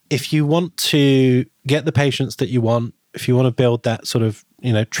if you want to get the patients that you want, if you want to build that sort of,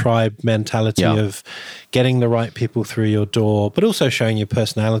 tribe mentality of getting the right people through your door, but also showing your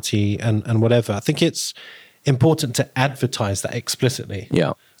personality and whatever, I think it's important to advertise that explicitly.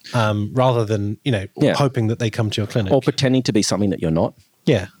 Yeah. Rather than, hoping that they come to your clinic. Or pretending to be something that you're not.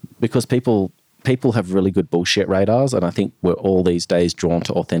 Yeah. Because people have really good bullshit radars, and I think we're all these days drawn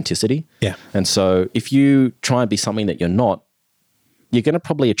to authenticity. Yeah. And so if you try and be something that you're not, you're going to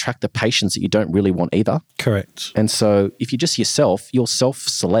probably attract the patients that you don't really want either. Correct. And so if you're just yourself, you'll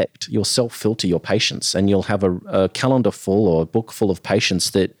self-select, you'll self-filter your patients, and you'll have a calendar full or a book full of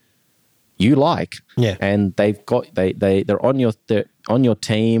patients that you like. Yeah. And they're on your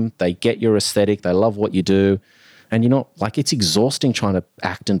team, they get your aesthetic, they love what you do. And it's exhausting trying to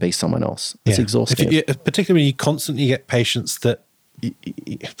act and be someone else. It's exhausting. Particularly when you constantly get patients that,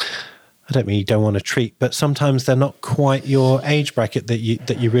 I I don't mean you don't want to treat, but sometimes they're not quite your age bracket that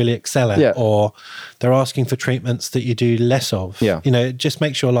you really excel at, or they're asking for treatments that you do less of. Yeah. It just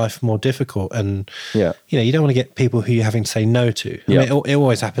makes your life more difficult, and you don't want to get people who you're having to say no to. I mean, it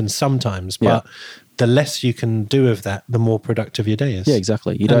always happens sometimes, but the less you can do of that, the more productive your day is. Yeah,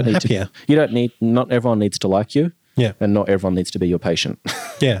 exactly. Not everyone needs to like you. Yeah. And not everyone needs to be your patient.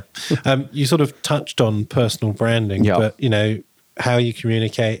 Yeah. You sort of touched on personal branding, but how you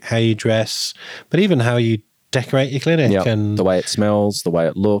communicate, how you dress, but even how you decorate your clinic, and the way it smells, the way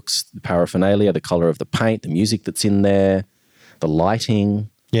it looks, the paraphernalia, the color of the paint, the music that's in there, the lighting,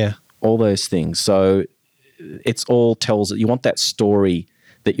 all those things. So it's all tells, you want that story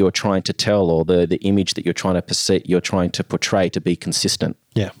that you're trying to tell, or the image that you're trying to portray to be consistent.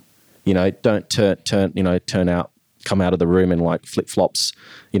 Yeah. Don't come out of the room in like flip-flops,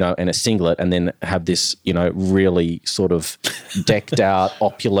 and a singlet, and then have this, really sort of decked out,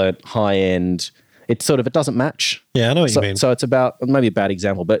 opulent, high-end. It doesn't match. Yeah, I know what you mean. So it's about, maybe a bad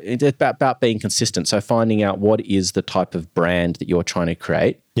example, but it's about being consistent. So finding out what is the type of brand that you're trying to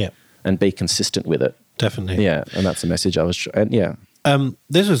create, and be consistent with it. Definitely. Yeah, and that's the message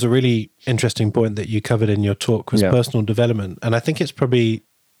this was a really interesting point that you covered in your talk, was personal development, and I think it's probably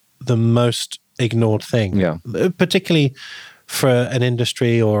the most ignored thing, particularly for an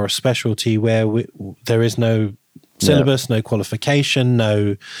industry or a specialty where there is no syllabus, no qualification,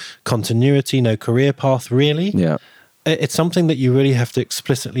 no continuity, no career path, really. Yeah. It's something that you really have to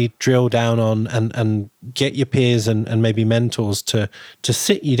explicitly drill down on, and get your peers and maybe mentors to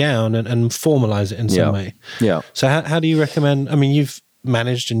sit you down and formalize it in some way. Yeah. So how do you recommend, I mean, you've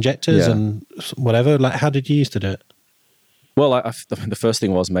managed injectors and whatever, like how did you used to do it? Well, the first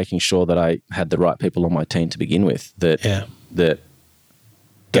thing was making sure that I had the right people on my team to begin with that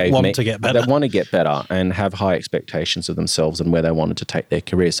want to get better and have high expectations of themselves and where they wanted to take their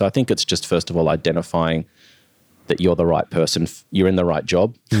career. So I think it's just, first of all, identifying that you're the right person, you're in the right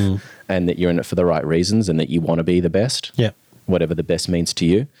job, and that you're in it for the right reasons, and that you want to be the best, whatever the best means to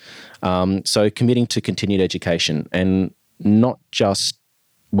you. So committing to continued education, and not just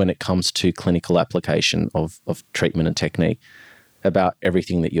when it comes to clinical application of treatment and technique, about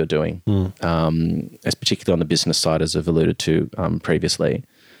everything that you're doing, as particularly on the business side, as I've alluded to previously.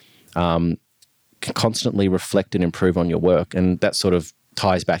 Constantly reflect and improve on your work. And that sort of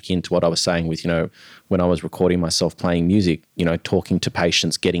ties back into what I was saying with, when I was recording myself playing music, talking to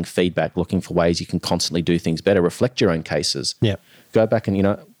patients, getting feedback, looking for ways you can constantly do things better, reflect your own cases. Yeah. Go back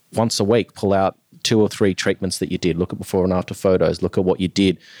and, once a week, pull out 2 or 3 treatments that you did, look at before and after photos, look at what you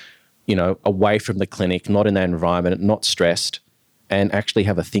did, away from the clinic, not in that environment, not stressed, and actually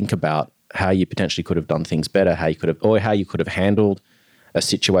have a think about how you potentially could have done things better, how you could have handled a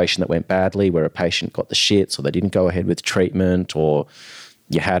situation that went badly, where a patient got the shits, or they didn't go ahead with treatment, or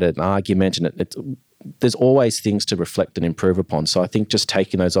you had an argument, and there's always things to reflect and improve upon. So I think just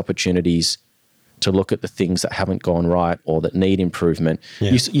taking those opportunities to look at the things that haven't gone right or that need improvement.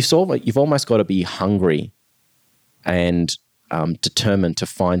 Yeah. You've almost got to be hungry and determined to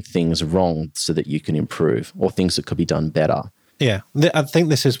find things wrong so that you can improve, or things that could be done better. Yeah, I think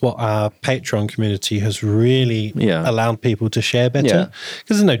this is what our Patreon community has really allowed people to share better,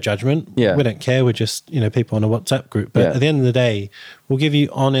 because there's no judgment. Yeah. We don't care. We're just, people on a WhatsApp group. But at the end of the day, we'll give you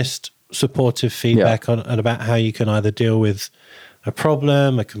honest, supportive feedback on about how you can either deal with a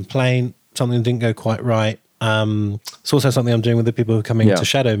problem, a complaint, something that didn't go quite right. It's also something I'm doing with the people who are coming to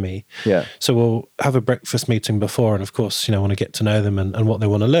shadow me. Yeah. So we'll have a breakfast meeting before, and of course, want to get to know them and what they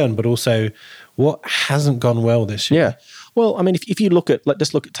want to learn, but also what hasn't gone well this year. Yeah. Well, I mean, if you look at,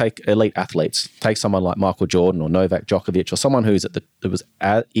 take elite athletes, take someone like Michael Jordan or Novak Djokovic, or someone who's was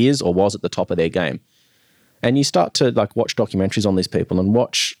at the top of their game, and you start to watch documentaries on these people and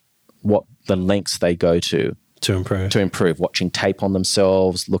watch what the lengths they go to improve, watching tape on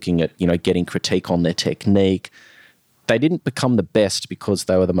themselves, looking at, getting critique on their technique. They didn't become the best because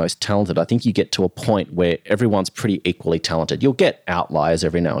they were the most talented. I think you get to a point where everyone's pretty equally talented. You'll get outliers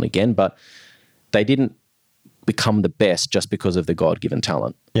every now and again, but they didn't become the best just because of the God-given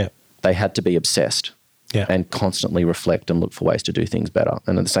talent. Yeah. They had to be obsessed and constantly reflect and look for ways to do things better.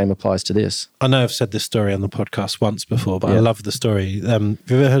 And the same applies to this. I know I've said this story on the podcast once before, but I love the story. Have you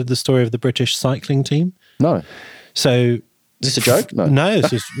ever heard the story of the British cycling team? No. So... Is this a joke? No,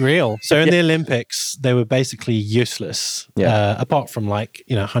 this is real. So in the Olympics, they were basically useless, apart from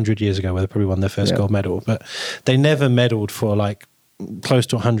 100 years ago where they probably won their first gold medal. But they never medaled for close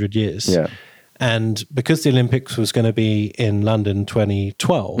to 100 years. Yeah. And because the Olympics was going to be in London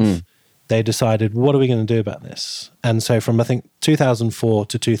 2012, they decided, what are we going to do about this? And so from, I think, 2004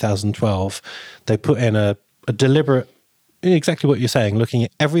 to 2012, they put in a deliberate, exactly what you're saying, looking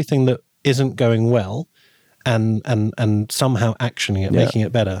at everything that isn't going well and somehow actioning it, making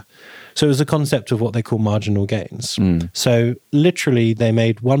it better. So it was a concept of what they call marginal gains. So literally they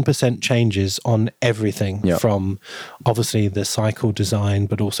made 1% changes on everything from obviously the cycle design,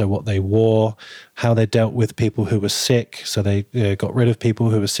 but also what they wore, how they dealt with people who were sick. So they got rid of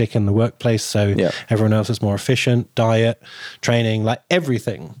people who were sick in the workplace. So everyone else is more efficient, diet, training, like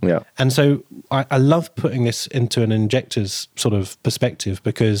everything. Yeah. And so I love putting this into an injector's sort of perspective,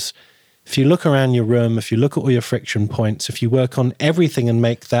 because if you look around your room, if you look at all your friction points, if you work on everything and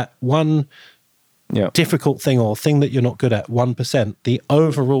make that one difficult thing or thing that you're not good at 1%, the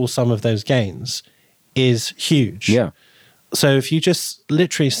overall sum of those gains is huge. Yeah. So if you just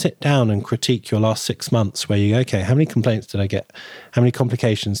literally sit down and critique your last 6 months, where you go, okay, how many complaints did I get? How many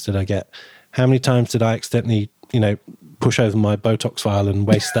complications did I get? How many times did I accidentally, push over my Botox vial and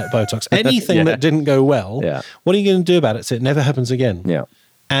waste that Botox? Anything that didn't go well, what are you going to do about it so it never happens again? Yeah.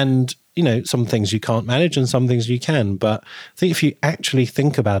 And, some things you can't manage and some things you can. But I think if you actually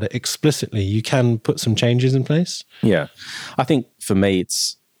think about it explicitly, you can put some changes in place. Yeah. I think for me,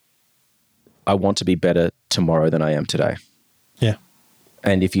 I want to be better tomorrow than I am today. Yeah.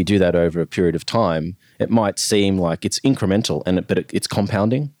 And if you do that over a period of time, it might seem like it's incremental, but it's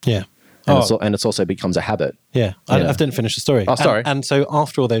compounding. Yeah. And it's also becomes a habit. Yeah. I didn't finish the story. Oh, sorry. And so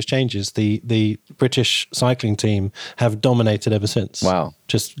after all those changes, the British cycling team have dominated ever since. Wow.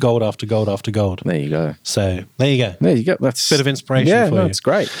 Just gold after gold after gold. There you go. So there you go. There you go. That's a bit of inspiration for you. Yeah, that's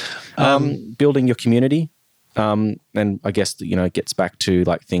great. Building your community. And I guess, it gets back to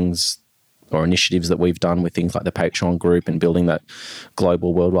like things or initiatives that we've done with things like the Patreon group and building that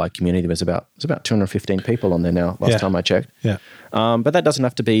global worldwide community. There's about 215 people on there now, last time I checked. Yeah. But that doesn't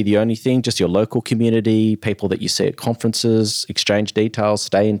have to be the only thing, just your local community, people that you see at conferences, exchange details,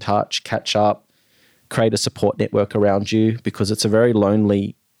 stay in touch, catch up, create a support network around you, because it's a very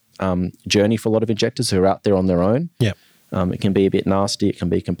lonely journey for a lot of injectors who are out there on their own. Yeah. It can be a bit nasty. It can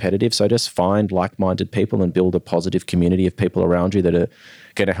be competitive. So just find like-minded people and build a positive community of people around you that are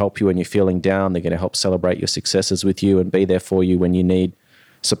going to help you when you're feeling down. They're going to help celebrate your successes with you and be there for you when you need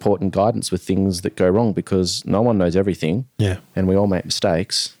support and guidance with things that go wrong, because no one knows everything. Yeah. And we all make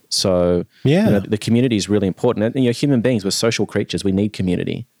mistakes. So the community is really important. And human beings, we're social creatures. We need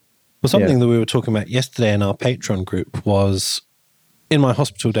community. Well, something that we were talking about yesterday in our Patreon group was, in my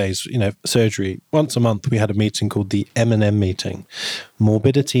hospital days, surgery, once a month we had a meeting called the M&M meeting,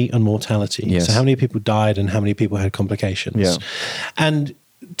 morbidity and mortality. Yes. So how many people died and how many people had complications. Yeah. And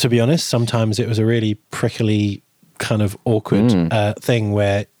to be honest, sometimes it was a really prickly kind of awkward thing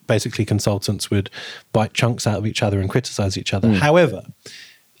where basically consultants would bite chunks out of each other and criticize each other. However,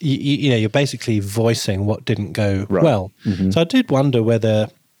 you're basically voicing what didn't go well. Mm-hmm. So I did wonder whether,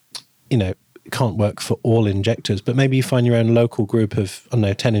 it can't work for all injectors, but maybe you find your own local group of,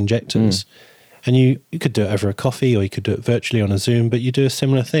 10 injectors and you could do it over a coffee or you could do it virtually on a Zoom, but you do a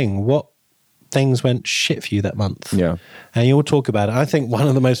similar thing. What things went shit for you that month? Yeah. And you all talk about it. I think one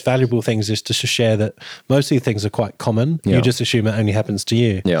of the most valuable things is to share that most of these things are quite common. Yeah. You just assume it only happens to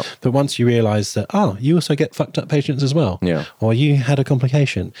you. Yeah. But once you realize that, you also get fucked up patients as well. Yeah. Or you had a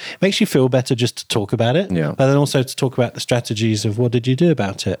complication. It makes you feel better just to talk about it. Yeah. But then also to talk about the strategies of what did you do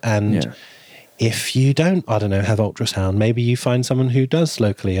about it? And if you don't, have ultrasound, maybe you find someone who does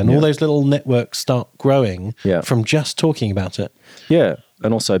locally, and all those little networks start growing from just talking about it. Yeah.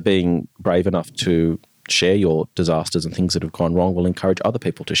 And also being brave enough to share your disasters and things that have gone wrong will encourage other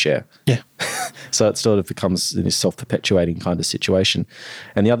people to share. Yeah. So it sort of becomes this self-perpetuating kind of situation.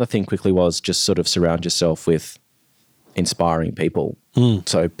 And the other thing quickly was just sort of surround yourself with inspiring people.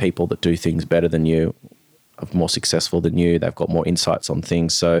 So people that do things better than you, are more successful than you, they've got more insights on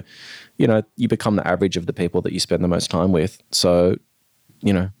things. So, you become the average of the people that you spend the most time with. So,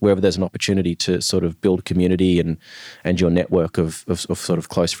 wherever there's an opportunity to sort of build community and your network of sort of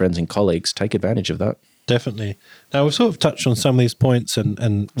close friends and colleagues, take advantage of that. Definitely. Now, we've sort of touched on some of these points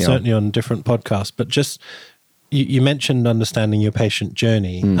and certainly on different podcasts, but just, you mentioned understanding your patient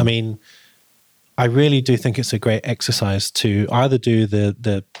journey. I mean, I really do think it's a great exercise to either do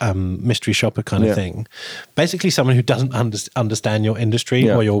the mystery shopper kind of thing. Basically, someone who doesn't understand your industry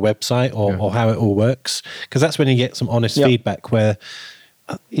or your website or how it all works, because that's when you get some honest feedback where,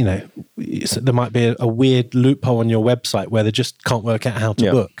 there might be a weird loophole on your website where they just can't work out how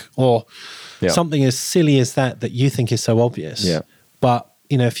to book, or something as silly as that you think is so obvious. Yeah. But,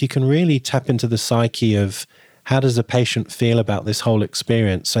 if you can really tap into the psyche of how does a patient feel about this whole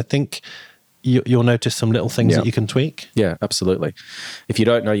experience, I think you'll notice some little things that you can tweak. Yeah, absolutely. If you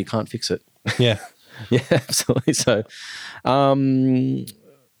don't know, you can't fix it. Yeah. Yeah, absolutely. So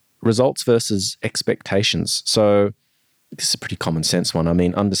results versus expectations. So this is a pretty common sense one. I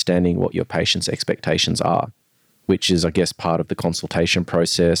mean, understanding what your patient's expectations are, which is, I guess, part of the consultation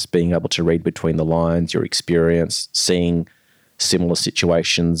process, being able to read between the lines, your experience, seeing similar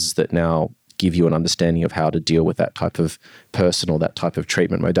situations that now give you an understanding of how to deal with that type of person or that type of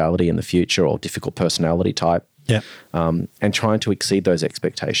treatment modality in the future, or difficult personality type. Yeah. And trying to exceed those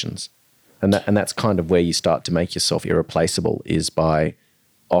expectations. And that's kind of where you start to make yourself irreplaceable, is by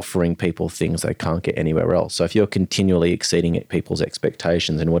offering people things they can't get anywhere else. So if you're continually exceeding people's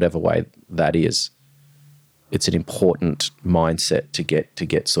expectations in whatever way that is, it's an important mindset to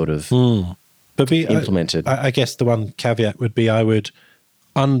get sort of implemented. I guess the one caveat would be I would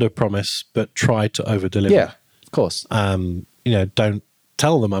under-promise but try to over-deliver. Yeah, of course. Don't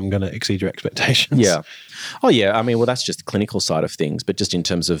tell them I'm going to exceed your expectations. Yeah. Oh, yeah. I mean, well, that's just the clinical side of things, but just in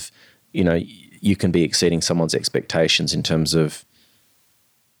terms of, you can be exceeding someone's expectations in terms of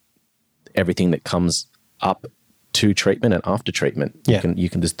everything that comes up to treatment and after treatment. Yeah. You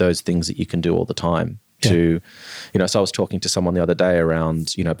can there's those things that you can do all the time to, so I was talking to someone the other day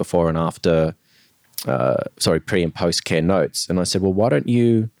around, before and after, pre and post care notes. And I said, well, why don't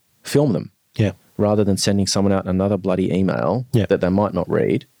you film them? Yeah. Rather than sending someone out another bloody email that they might not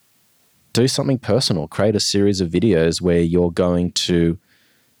read. Do something personal. Create a series of videos where you're going to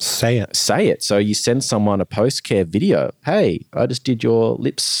say it. So you send someone a post-care video. Hey, I just did your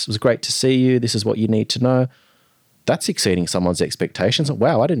lips. It was great to see you. This is what you need to know. That's exceeding someone's expectations.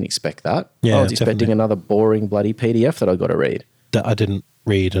 Wow, I didn't expect that. Yeah, I was expecting another boring bloody PDF that I got to read. That I didn't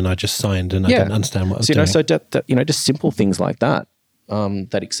read and I just signed and I didn't understand what I was doing. So just simple things like that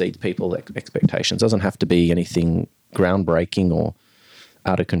that exceed people's expectations. Doesn't have to be anything groundbreaking or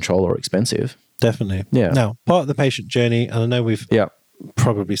out of control or expensive. Definitely. Yeah. Now, part of the patient journey, and I know we've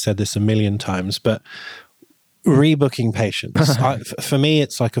probably said this a million times, but rebooking patients, for me,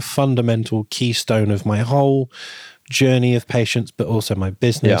 it's like a fundamental keystone of my whole journey of patients, but also my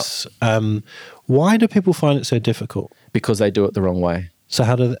business. Why do people find it so difficult? Because they do it the wrong way. So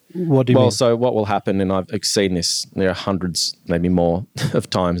what do you mean? So what will happen, and I've seen this, there are hundreds, maybe more of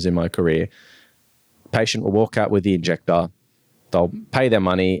times in my career, patient will walk out with the injector, they'll pay their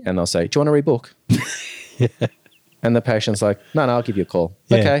money and they'll say, do you want to rebook? Yeah. And the patient's like, no, I'll give you a call.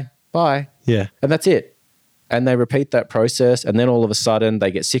 Yeah. Okay, bye. Yeah. And that's it. And they repeat that process, and then all of a sudden they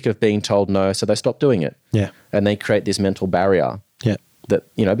get sick of being told no, so they stop doing it. Yeah. And they create this mental barrier. Yeah.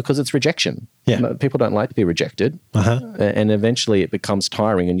 That, because it's rejection. Yeah. People don't like to be rejected. And eventually it becomes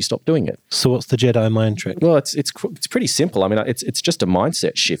tiring and you stop doing it. So what's the Jedi mind trick? Well, it's pretty simple. I mean, it's just a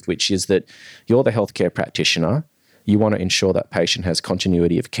mindset shift, which is that you're the healthcare practitioner. You want to ensure that patient has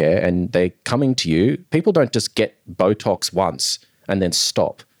continuity of care, and they're coming to you. People don't just get Botox once and then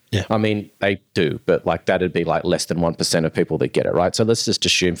stop. Yeah. I mean, they do, but that'd be less than 1% of people that get it, right? So let's just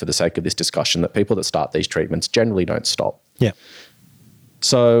assume, for the sake of this discussion, that people that start these treatments generally don't stop. Yeah.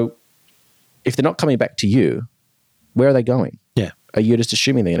 So if they're not coming back to you, where are they going? Yeah. Are you just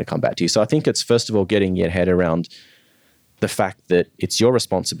assuming they're going to come back to you? So I think it's, first of all, getting your head around the fact that it's your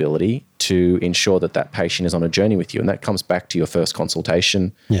responsibility to ensure that patient is on a journey with you. And that comes back to your first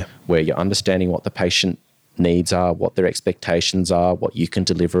consultation, where you're understanding what the patient needs are, what their expectations are, what you can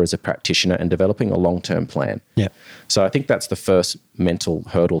deliver as a practitioner, and developing a long-term plan. Yeah. So I think that's the first mental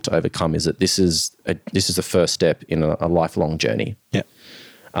hurdle to overcome, is that this is the first step in a lifelong journey. Yeah.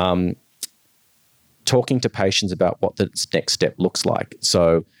 Talking to patients about what the next step looks like.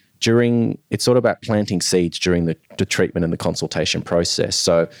 So it's sort of about planting seeds during the treatment and the consultation process.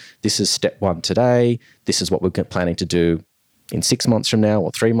 So this is step 1 today. This is what we're planning to do in 6 months from now,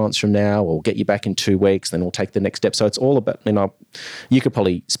 or 3 months from now, or we'll get you back in 2 weeks, then we'll take the next step. So it's all about, you could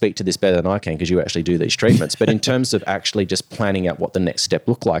probably speak to this better than I can because you actually do these treatments, but in terms of actually just planning out what the next step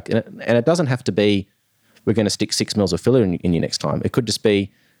look like, and it doesn't have to be, we're going to stick 6 mils of filler in you next time. It could just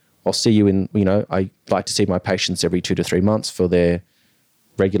be, I'll see you in, I like to see my patients every 2 to 3 months for their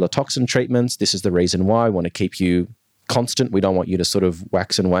regular toxin treatments. This is the reason why. I want to keep you constant. We don't want you to sort of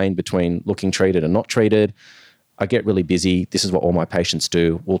wax and wane between looking treated and not treated. I get really busy. This is what all my patients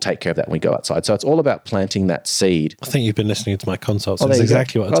do. We'll take care of that when we go outside. So it's all about planting that seed. I think you've been listening to my consults. That's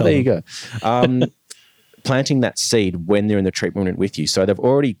exactly what I told them. There you go. Planting that seed when they're in the treatment with you. So they've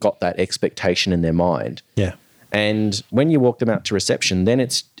already got that expectation in their mind. Yeah. And when you walk them out to reception, then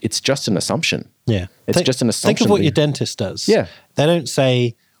it's just an assumption. Yeah. It's just an assumption. Think of what your dentist does. Yeah. They don't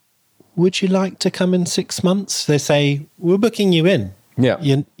say, would you like to come in 6 months? They say, we're booking you in. Yeah.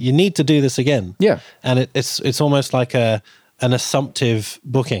 You need to do this again. Yeah. And it's almost like an assumptive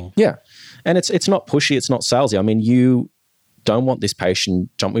booking. Yeah. And it's not pushy, it's not salesy. I mean, you don't want this patient,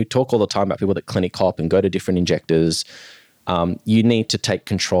 we talk all the time about people that clinic hop and go to different injectors. you need to take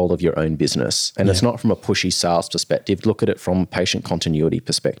control of your own business. And it's not from a pushy sales perspective. Look at it from a patient continuity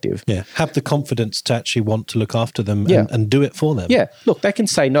perspective. Yeah. Have the confidence to actually want to look after them and do it for them. Yeah. Look, they can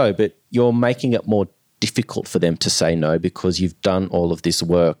say no, but you're making it more difficult for them to say no because you've done all of this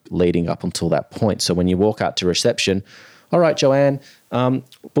work leading up until that point. So when you walk out to reception, all right, Joanne,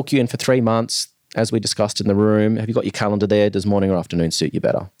 book you in for 3 months. As we discussed in the room, have you got your calendar there? Does morning or afternoon suit you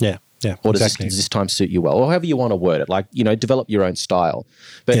better? Yeah. Yeah, or does this time suit you well? Or however you want to word it, like, develop your own style.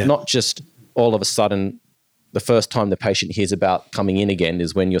 But not just all of a sudden the first time the patient hears about coming in again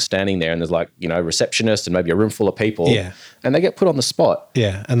is when you're standing there and there's like, receptionist and maybe a room full of people. Yeah. And they get put on the spot.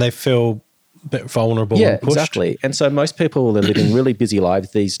 Yeah, and they feel a bit vulnerable and pushed. Exactly. And so most people are living really busy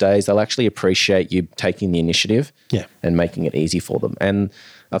lives these days. They'll actually appreciate you taking the initiative and making it easy for them. And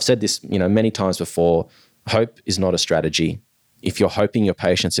I've said this, many times before, hope is not a strategy. If you're hoping your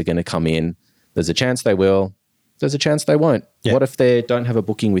patients are going to come in, there's a chance they will, there's a chance they won't. Yeah. What if they don't have a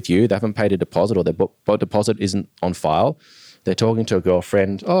booking with you, they haven't paid a deposit or their deposit isn't on file? They're talking to a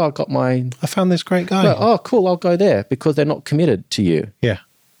girlfriend, I found this great guy. Oh, cool, I'll go there, because they're not committed to you. Yeah.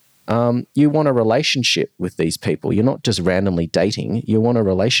 You want a relationship with these people. You're not just randomly dating. You want a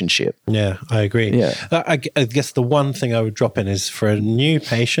relationship. Yeah, I agree. Yeah. I guess the one thing I would drop in is for a new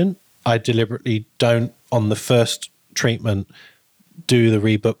patient, I deliberately don't, on the first treatment, do the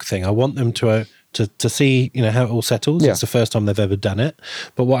rebook thing. I want them to see, how it all settles. Yeah. It's the first time they've ever done it.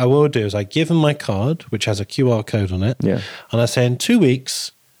 But what I will do is I give them my card, which has a QR code on it. Yeah. And I say in 2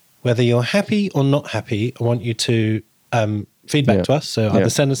 weeks, whether you're happy or not happy, I want you to feedback to us. So either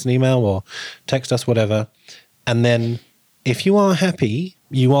send us an email or text us, whatever. And then if you are happy,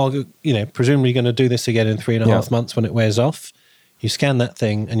 you are, presumably going to do this again in 3.5 months when it wears off. You scan that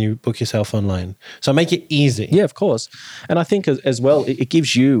thing and you book yourself online. So make it easy. Yeah, of course. And I think as well, it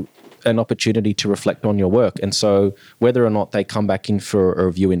gives you an opportunity to reflect on your work. And so whether or not they come back in for a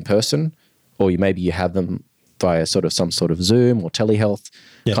review in person, or maybe you have them via some sort of Zoom or telehealth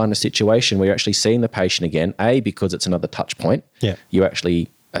kind of situation where you're actually seeing the patient again, because it's another touch point. Yeah. You actually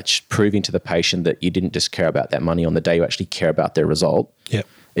are proving to the patient that you didn't just care about that money on the day, you actually care about their result. Yeah.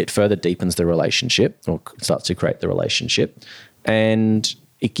 It further deepens the relationship, or starts to create the relationship. And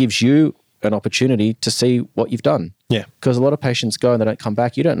it gives you an opportunity to see what you've done. Yeah. Because a lot of patients go and they don't come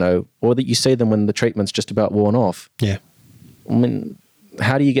back. You don't know, or that you see them when the treatment's just about worn off. Yeah. I mean,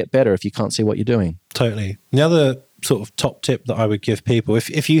 how do you get better if you can't see what you're doing? Totally. The other sort of top tip that I would give people,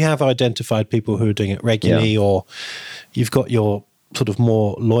 if you have identified people who are doing it regularly, or you've got your sort of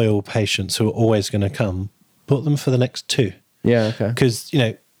more loyal patients who are always going to come, book them for the next 2. Yeah, okay. Because,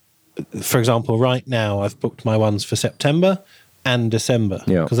 for example, right now I've booked my ones for September and December,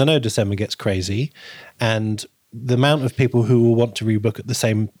 because I know December gets crazy, and the amount of people who will want to rebook at the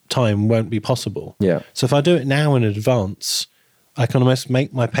same time won't be possible. Yeah. So if I do it now in advance, I can almost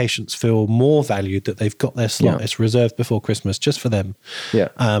make my patients feel more valued that they've got their slot. Yeah. It's reserved before Christmas just for them. Yeah.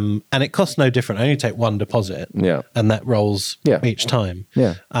 And it costs no different. I only take one deposit. Yeah. And that rolls each time.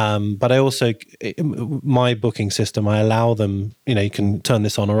 Yeah. But I also, my booking system, I allow them, you can turn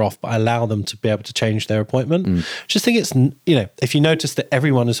this on or off, but I allow them to be able to change their appointment. Just think it's, if you notice that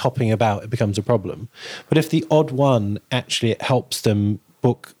everyone is hopping about, it becomes a problem. But if the odd one, actually it helps them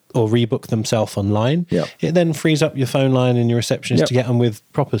book or rebook themselves online, it then frees up your phone line and your receptionist to get on with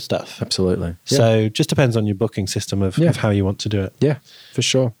proper stuff. Absolutely. So it just depends on your booking system of how you want to do it. Yeah, for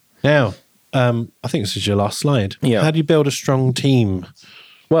sure. Now, I think this is your last slide. Yeah. How do you build a strong team?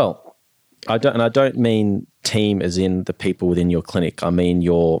 Well, I don't mean team as in the people within your clinic. I mean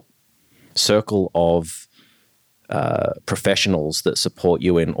your circle of professionals that support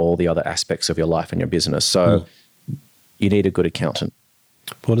you in all the other aspects of your life and your business. So you need a good accountant.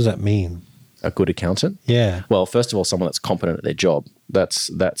 What does that mean? A good accountant? Yeah. Well, first of all, someone that's competent at their job. That's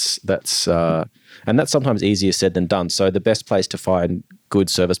and that's sometimes easier said than done. So the best place to find good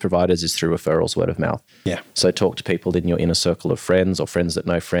service providers is through referrals, word of mouth. Yeah. So talk to people in your inner circle of friends or friends that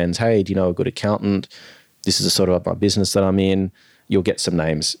know friends. Hey, do you know a good accountant? This is a sort of my business that I'm in. You'll get some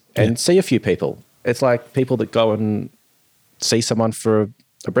names and see a few people. It's like people that go and see someone for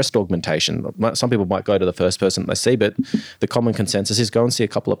a breast augmentation. Some people might go to the first person they see, but the common consensus is go and see a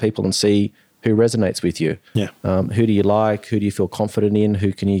couple of people and see who resonates with you. Yeah. Who do you like? Who do you feel confident in?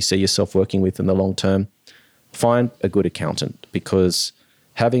 Who can you see yourself working with in the long term? Find a good accountant, because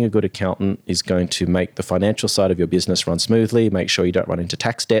having a good accountant is going to make the financial side of your business run smoothly, make sure you don't run into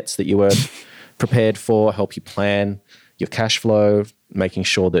tax debts that you weren't prepared for, help you plan your cash flow, making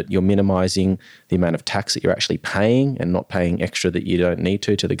sure that you're minimizing the amount of tax that you're actually paying and not paying extra that you don't need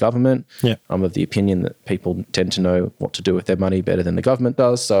to the government. Yeah. I'm of the opinion that people tend to know what to do with their money better than the government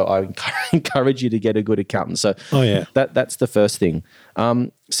does. So I encourage you to get a good accountant. So that's the first thing.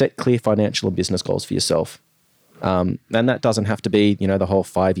 Set clear financial and business goals for yourself. And that doesn't have to be, the whole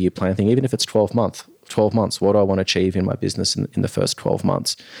 5-year plan thing, even if it's 12 months. 12 months, what do I want to achieve in my business in the first 12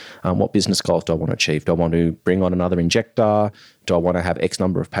 months? What business goals do I want to achieve? Do I want to bring on another injector? Do I want to have X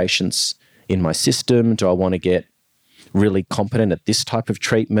number of patients in my system? Do I want to get really competent at this type of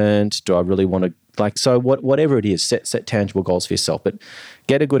treatment? Do I really want to, whatever it is, set tangible goals for yourself. But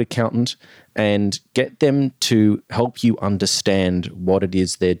get a good accountant and get them to help you understand what it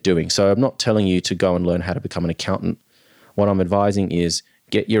is they're doing. So I'm not telling you to go and learn how to become an accountant. What I'm advising is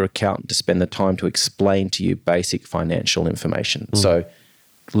get your accountant to spend the time to explain to you basic financial information. So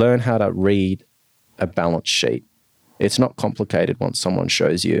learn how to read a balance sheet. It's not complicated once someone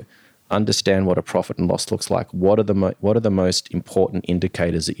shows you. Understand what a profit and loss looks like. What are the most important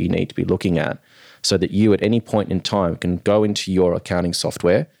indicators that you need to be looking at so that you at any point in time can go into your accounting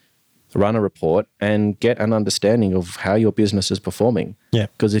software, run a report and get an understanding of how your business is performing. Yeah.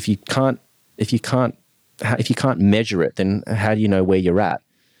 Because if you can't measure it, then how do you know where you're at?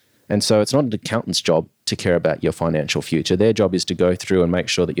 And so it's not an accountant's job to care about your financial future. Their job is to go through and make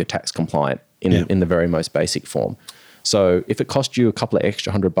sure that you're tax compliant in the very most basic form. So if it cost you a couple of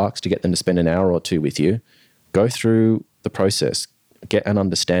extra $100 to get them to spend an hour or two with you, go through the process, get an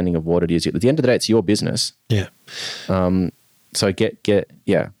understanding of what it is. At the end of the day, it's your business. Yeah. So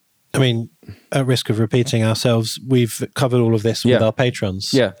yeah. I mean, at risk of repeating ourselves, we've covered all of this with our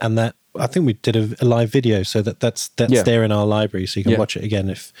patrons. Yeah. And that, I think we did a live video, so that's there in our library, so you can watch it again.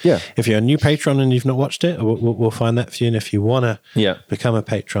 If you're a new patron and you've not watched it, we'll find that for you. And if you want to become a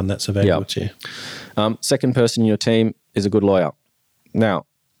patron, that's available to you. Second person in your team is a good lawyer. Now,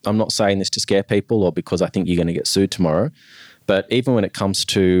 I'm not saying this to scare people or because I think you're going to get sued tomorrow, but even when it comes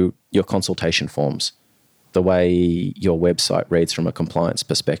to your consultation forms, the way your website reads from a compliance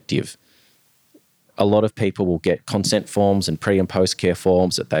perspective, a lot of people will get consent forms and pre and post care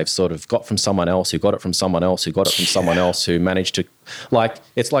forms that they've sort of got from someone else who got it from someone else who got it from someone else who managed to,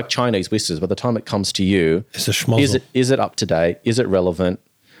 it's like Chinese whispers. By the time it comes to you, it's a schmozzle. Is it up to date? Is it relevant?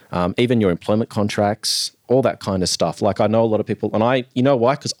 Even your employment contracts, all that kind of stuff. Like I know a lot of people, and you know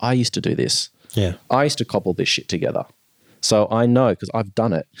why? Because I used to do this. Yeah. I used to cobble this shit together. So I know because I've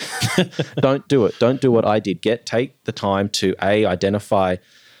done it. Don't do it. Don't do what I did. Take the time to identify,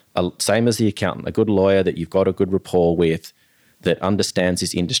 same as the accountant, a good lawyer that you've got a good rapport with, that understands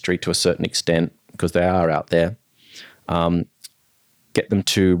this industry to a certain extent because they are out there. Get them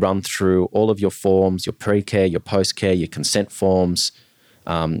to run through all of your forms, your pre-care, your post-care, your consent forms,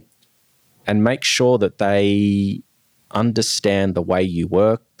 and make sure that they understand the way you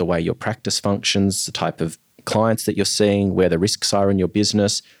work, the way your practice functions, the type of clients that you're seeing, where the risks are in your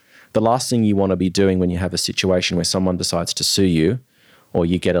business. The last thing you want to be doing when you have a situation where someone decides to sue you or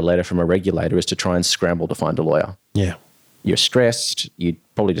you get a letter from a regulator is to try and scramble to find a lawyer. Yeah. You're stressed. You'd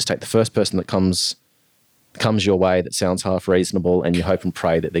probably just take the first person that comes your way that sounds half reasonable and you hope and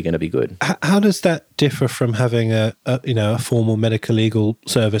pray that they're going to be good. How does that differ from having a formal medical legal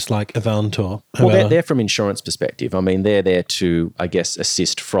service like Avantor? Well, they're from insurance perspective. I mean, they're there to, I guess,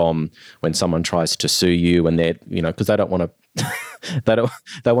 assist from when someone tries to sue you and they're, because they don't want to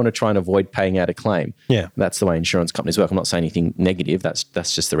they want to try and avoid paying out a claim. Yeah. That's the way insurance companies work. I'm not saying anything negative. That's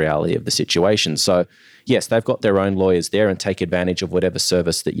just the reality of the situation. So yes, they've got their own lawyers there and take advantage of whatever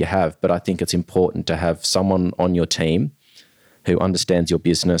service that you have. But I think it's important to have someone on your team who understands your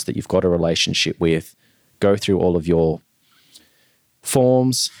business, that you've got a relationship with, go through all of your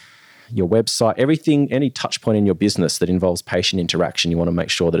forms, your website, everything, any touch point in your business that involves patient interaction. You want to make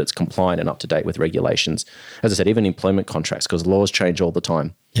sure that it's compliant and up to date with regulations. As I said, even employment contracts, because laws change all the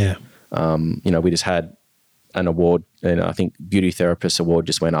time. Yeah. We just had an award, and I think Beauty Therapist Award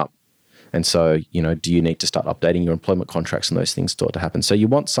just went up. And so, do you need to start updating your employment contracts and those things start to happen? So you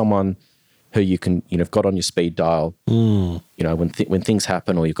want someone who you can, got on your speed dial, when things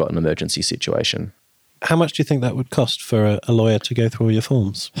happen or you've got an emergency situation. How much do you think that would cost for a lawyer to go through all your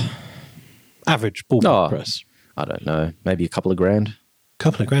forms? Average ballpark price? I don't know. Maybe a couple of grand.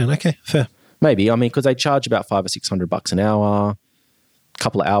 Couple of grand, okay, fair. Maybe. I mean, because they charge about $500 or $600 an hour, a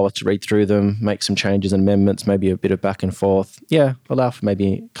couple of hours to read through them, make some changes and amendments, maybe a bit of back and forth. Yeah, allow for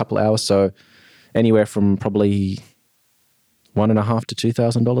maybe a couple of hours. So anywhere from probably $1,500 to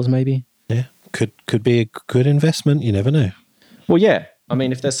 $2,000 maybe. Yeah, could be a good investment. You never know. Well, yeah. I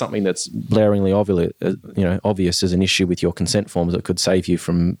mean, if there's something that's blaringly obvious as an issue with your consent forms, it could save you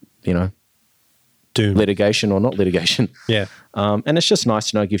from, doom, litigation or not litigation. Yeah. And it's just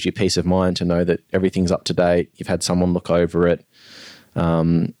nice to know, it gives you peace of mind to know that everything's up to date. You've had someone look over it,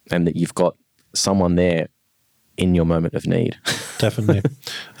 and that you've got someone there in your moment of need. Definitely.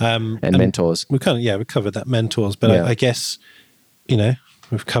 and mentors. We covered that, mentors, but I guess,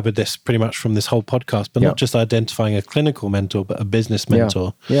 we've covered this pretty much from this whole podcast, but not just identifying a clinical mentor, but a business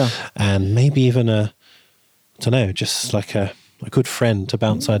mentor. Yeah. And maybe even just like a good friend to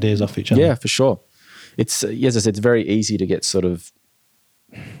bounce ideas off each other. Yeah, for sure. It's, as I said, it's very easy to get sort of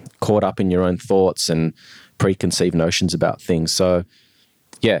caught up in your own thoughts and preconceived notions about things. So,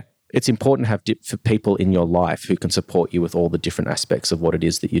 yeah, it's important to have for people in your life who can support you with all the different aspects of what it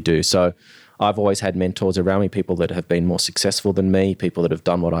is that you do. So I've always had mentors around me, people that have been more successful than me, people that have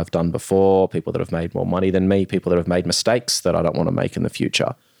done what I've done before, people that have made more money than me, people that have made mistakes that I don't want to make in the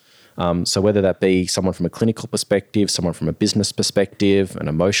future. So whether that be someone from a clinical perspective, someone from a business perspective, an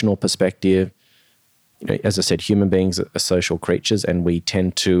emotional perspective, as I said, human beings are social creatures, and we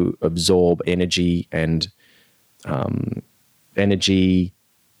tend to absorb energy and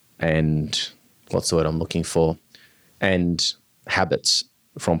what's the word I'm looking for? And habits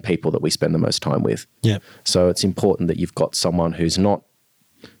from people that we spend the most time with. Yeah. So it's important that you've got someone who's not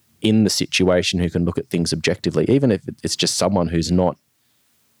in the situation, who can look at things objectively, even if it's just someone who's not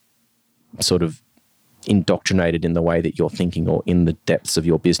sort of indoctrinated in the way that you're thinking or in the depths of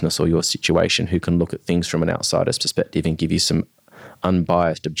your business or your situation, who can look at things from an outsider's perspective and give you some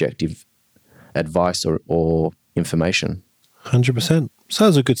unbiased, objective advice or information. 100%. So that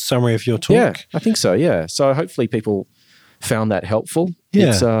was a good summary of your talk. Yeah, I think so, yeah. So hopefully people found that helpful.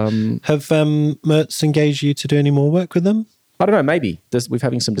 Yeah. Have Mertz engaged you to do any more work with them? I don't know, maybe. We're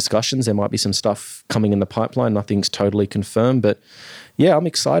having some discussions. There might be some stuff coming in the pipeline. Nothing's totally confirmed. But yeah, I'm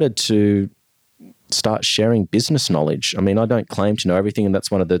excited to start sharing business knowledge. I mean, I don't claim to know everything, and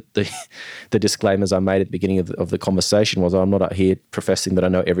that's one of the disclaimers I made at the beginning of the conversation was I'm not out here professing that I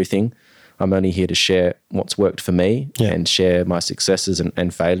know everything. I'm only here to share what's worked for me and share my successes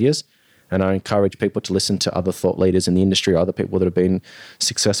and failures. And I encourage people to listen to other thought leaders in the industry, other people that have been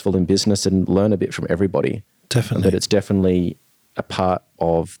successful in business, and learn a bit from everybody. Definitely. But it's definitely a part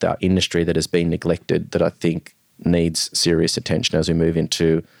of our industry that has been neglected that I think needs serious attention as we move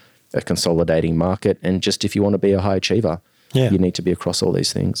into a consolidating market. And just if you want to be a high achiever, you need to be across all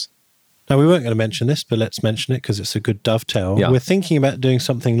these things. Now, we weren't going to mention this, but let's mention it because it's a good dovetail. Yeah. We're thinking about doing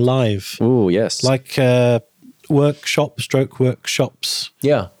something live. Oh, yes. Like workshops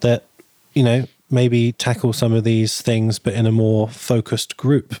that, maybe tackle some of these things, but in a more focused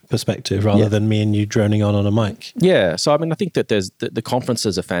group perspective rather than me and you droning on a mic. Yeah. So, I mean, I think that the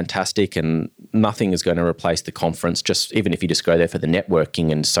conferences are fantastic, and nothing is going to replace the conference, just even if you just go there for the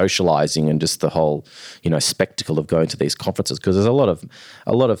networking and socializing and just the whole, spectacle of going to these conferences, because there's a lot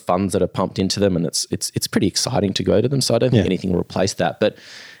of funds that are pumped into them, and it's pretty exciting to go to them. So I don't think anything will replace that. But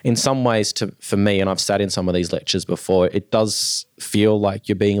in some ways, for me, and I've sat in some of these lectures before, it does feel like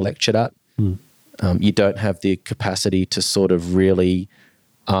you're being lectured at. You don't have the capacity to sort of really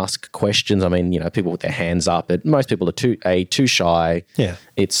ask questions. I mean, people with their hands up, but most people are too shy. Yeah.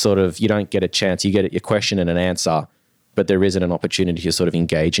 It's sort of, you don't get a chance. You get your question and an answer, but there isn't an opportunity to sort of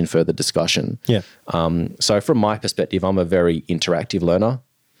engage in further discussion. Yeah. So from my perspective, I'm a very interactive learner.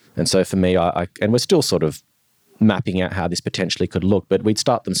 And so for me, and we're still sort of mapping out how this potentially could look, but we'd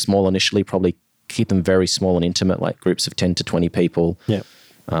start them small initially, probably keep them very small and intimate, like groups of 10 to 20 people. Yeah.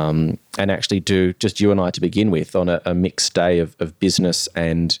 And actually do just you and I to begin with on a mixed day of business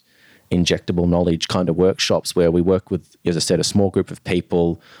and injectable knowledge kind of workshops where we work with, as I said, a small group of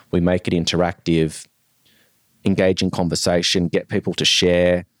people. We make it interactive, engage in conversation, get people to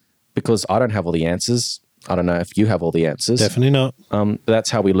share, because I don't have all the answers. I don't know if you have all the answers. Definitely not. But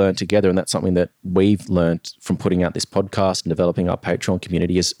that's how we learn together, and that's something that we've learned from putting out this podcast and developing our Patreon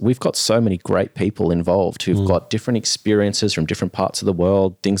community is we've got so many great people involved who've got different experiences from different parts of the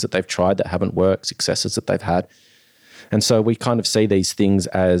world, things that they've tried that haven't worked, successes that they've had. And so we kind of see these things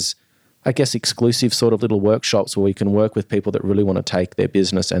as, I guess, exclusive sort of little workshops where we can work with people that really want to take their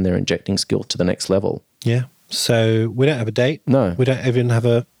business and their injecting skills to the next level. Yeah. So we don't have a date. No. We don't even have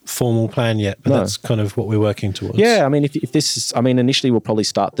a formal plan yet, but that's kind of what we're working towards. Yeah, I mean, if this is, initially we'll probably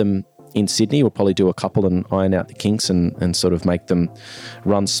start them in Sydney. We'll probably do a couple and iron out the kinks and sort of make them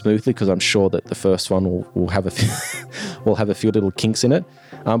run smoothly, because I'm sure that the first one will have a few little kinks in it.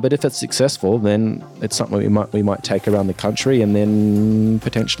 But if it's successful, then it's something we might take around the country and then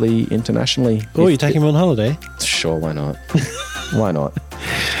potentially internationally. Oh, you take him on holiday? Sure, why not? Why not?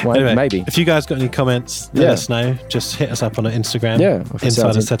 Anyway, maybe. If you guys got any comments, let us know. Just hit us up on our Instagram. Yeah.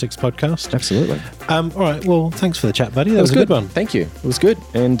 Inside Aesthetics Podcast. Absolutely. All right. Well, thanks for the chat, buddy. That was a good one. Thank you. It was good.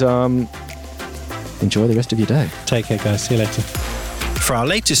 And enjoy the rest of your day. Take care, guys. See you later. For our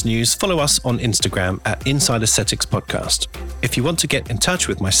latest news, follow us on Instagram at Inside Aesthetics Podcast. If you want to get in touch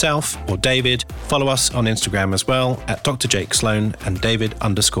with myself or David, follow us on Instagram as well at Dr. Jake Sloane and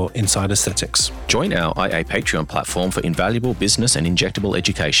David_Inside Aesthetics. Join our IA Patreon platform for invaluable business and injectable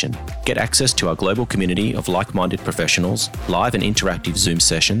education. Get access to our global community of like-minded professionals, live and interactive Zoom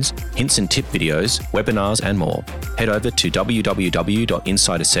sessions, hints and tip videos, webinars, and more. Head over to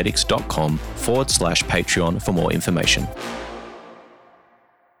www.insideaesthetics.com/Patreon for more information.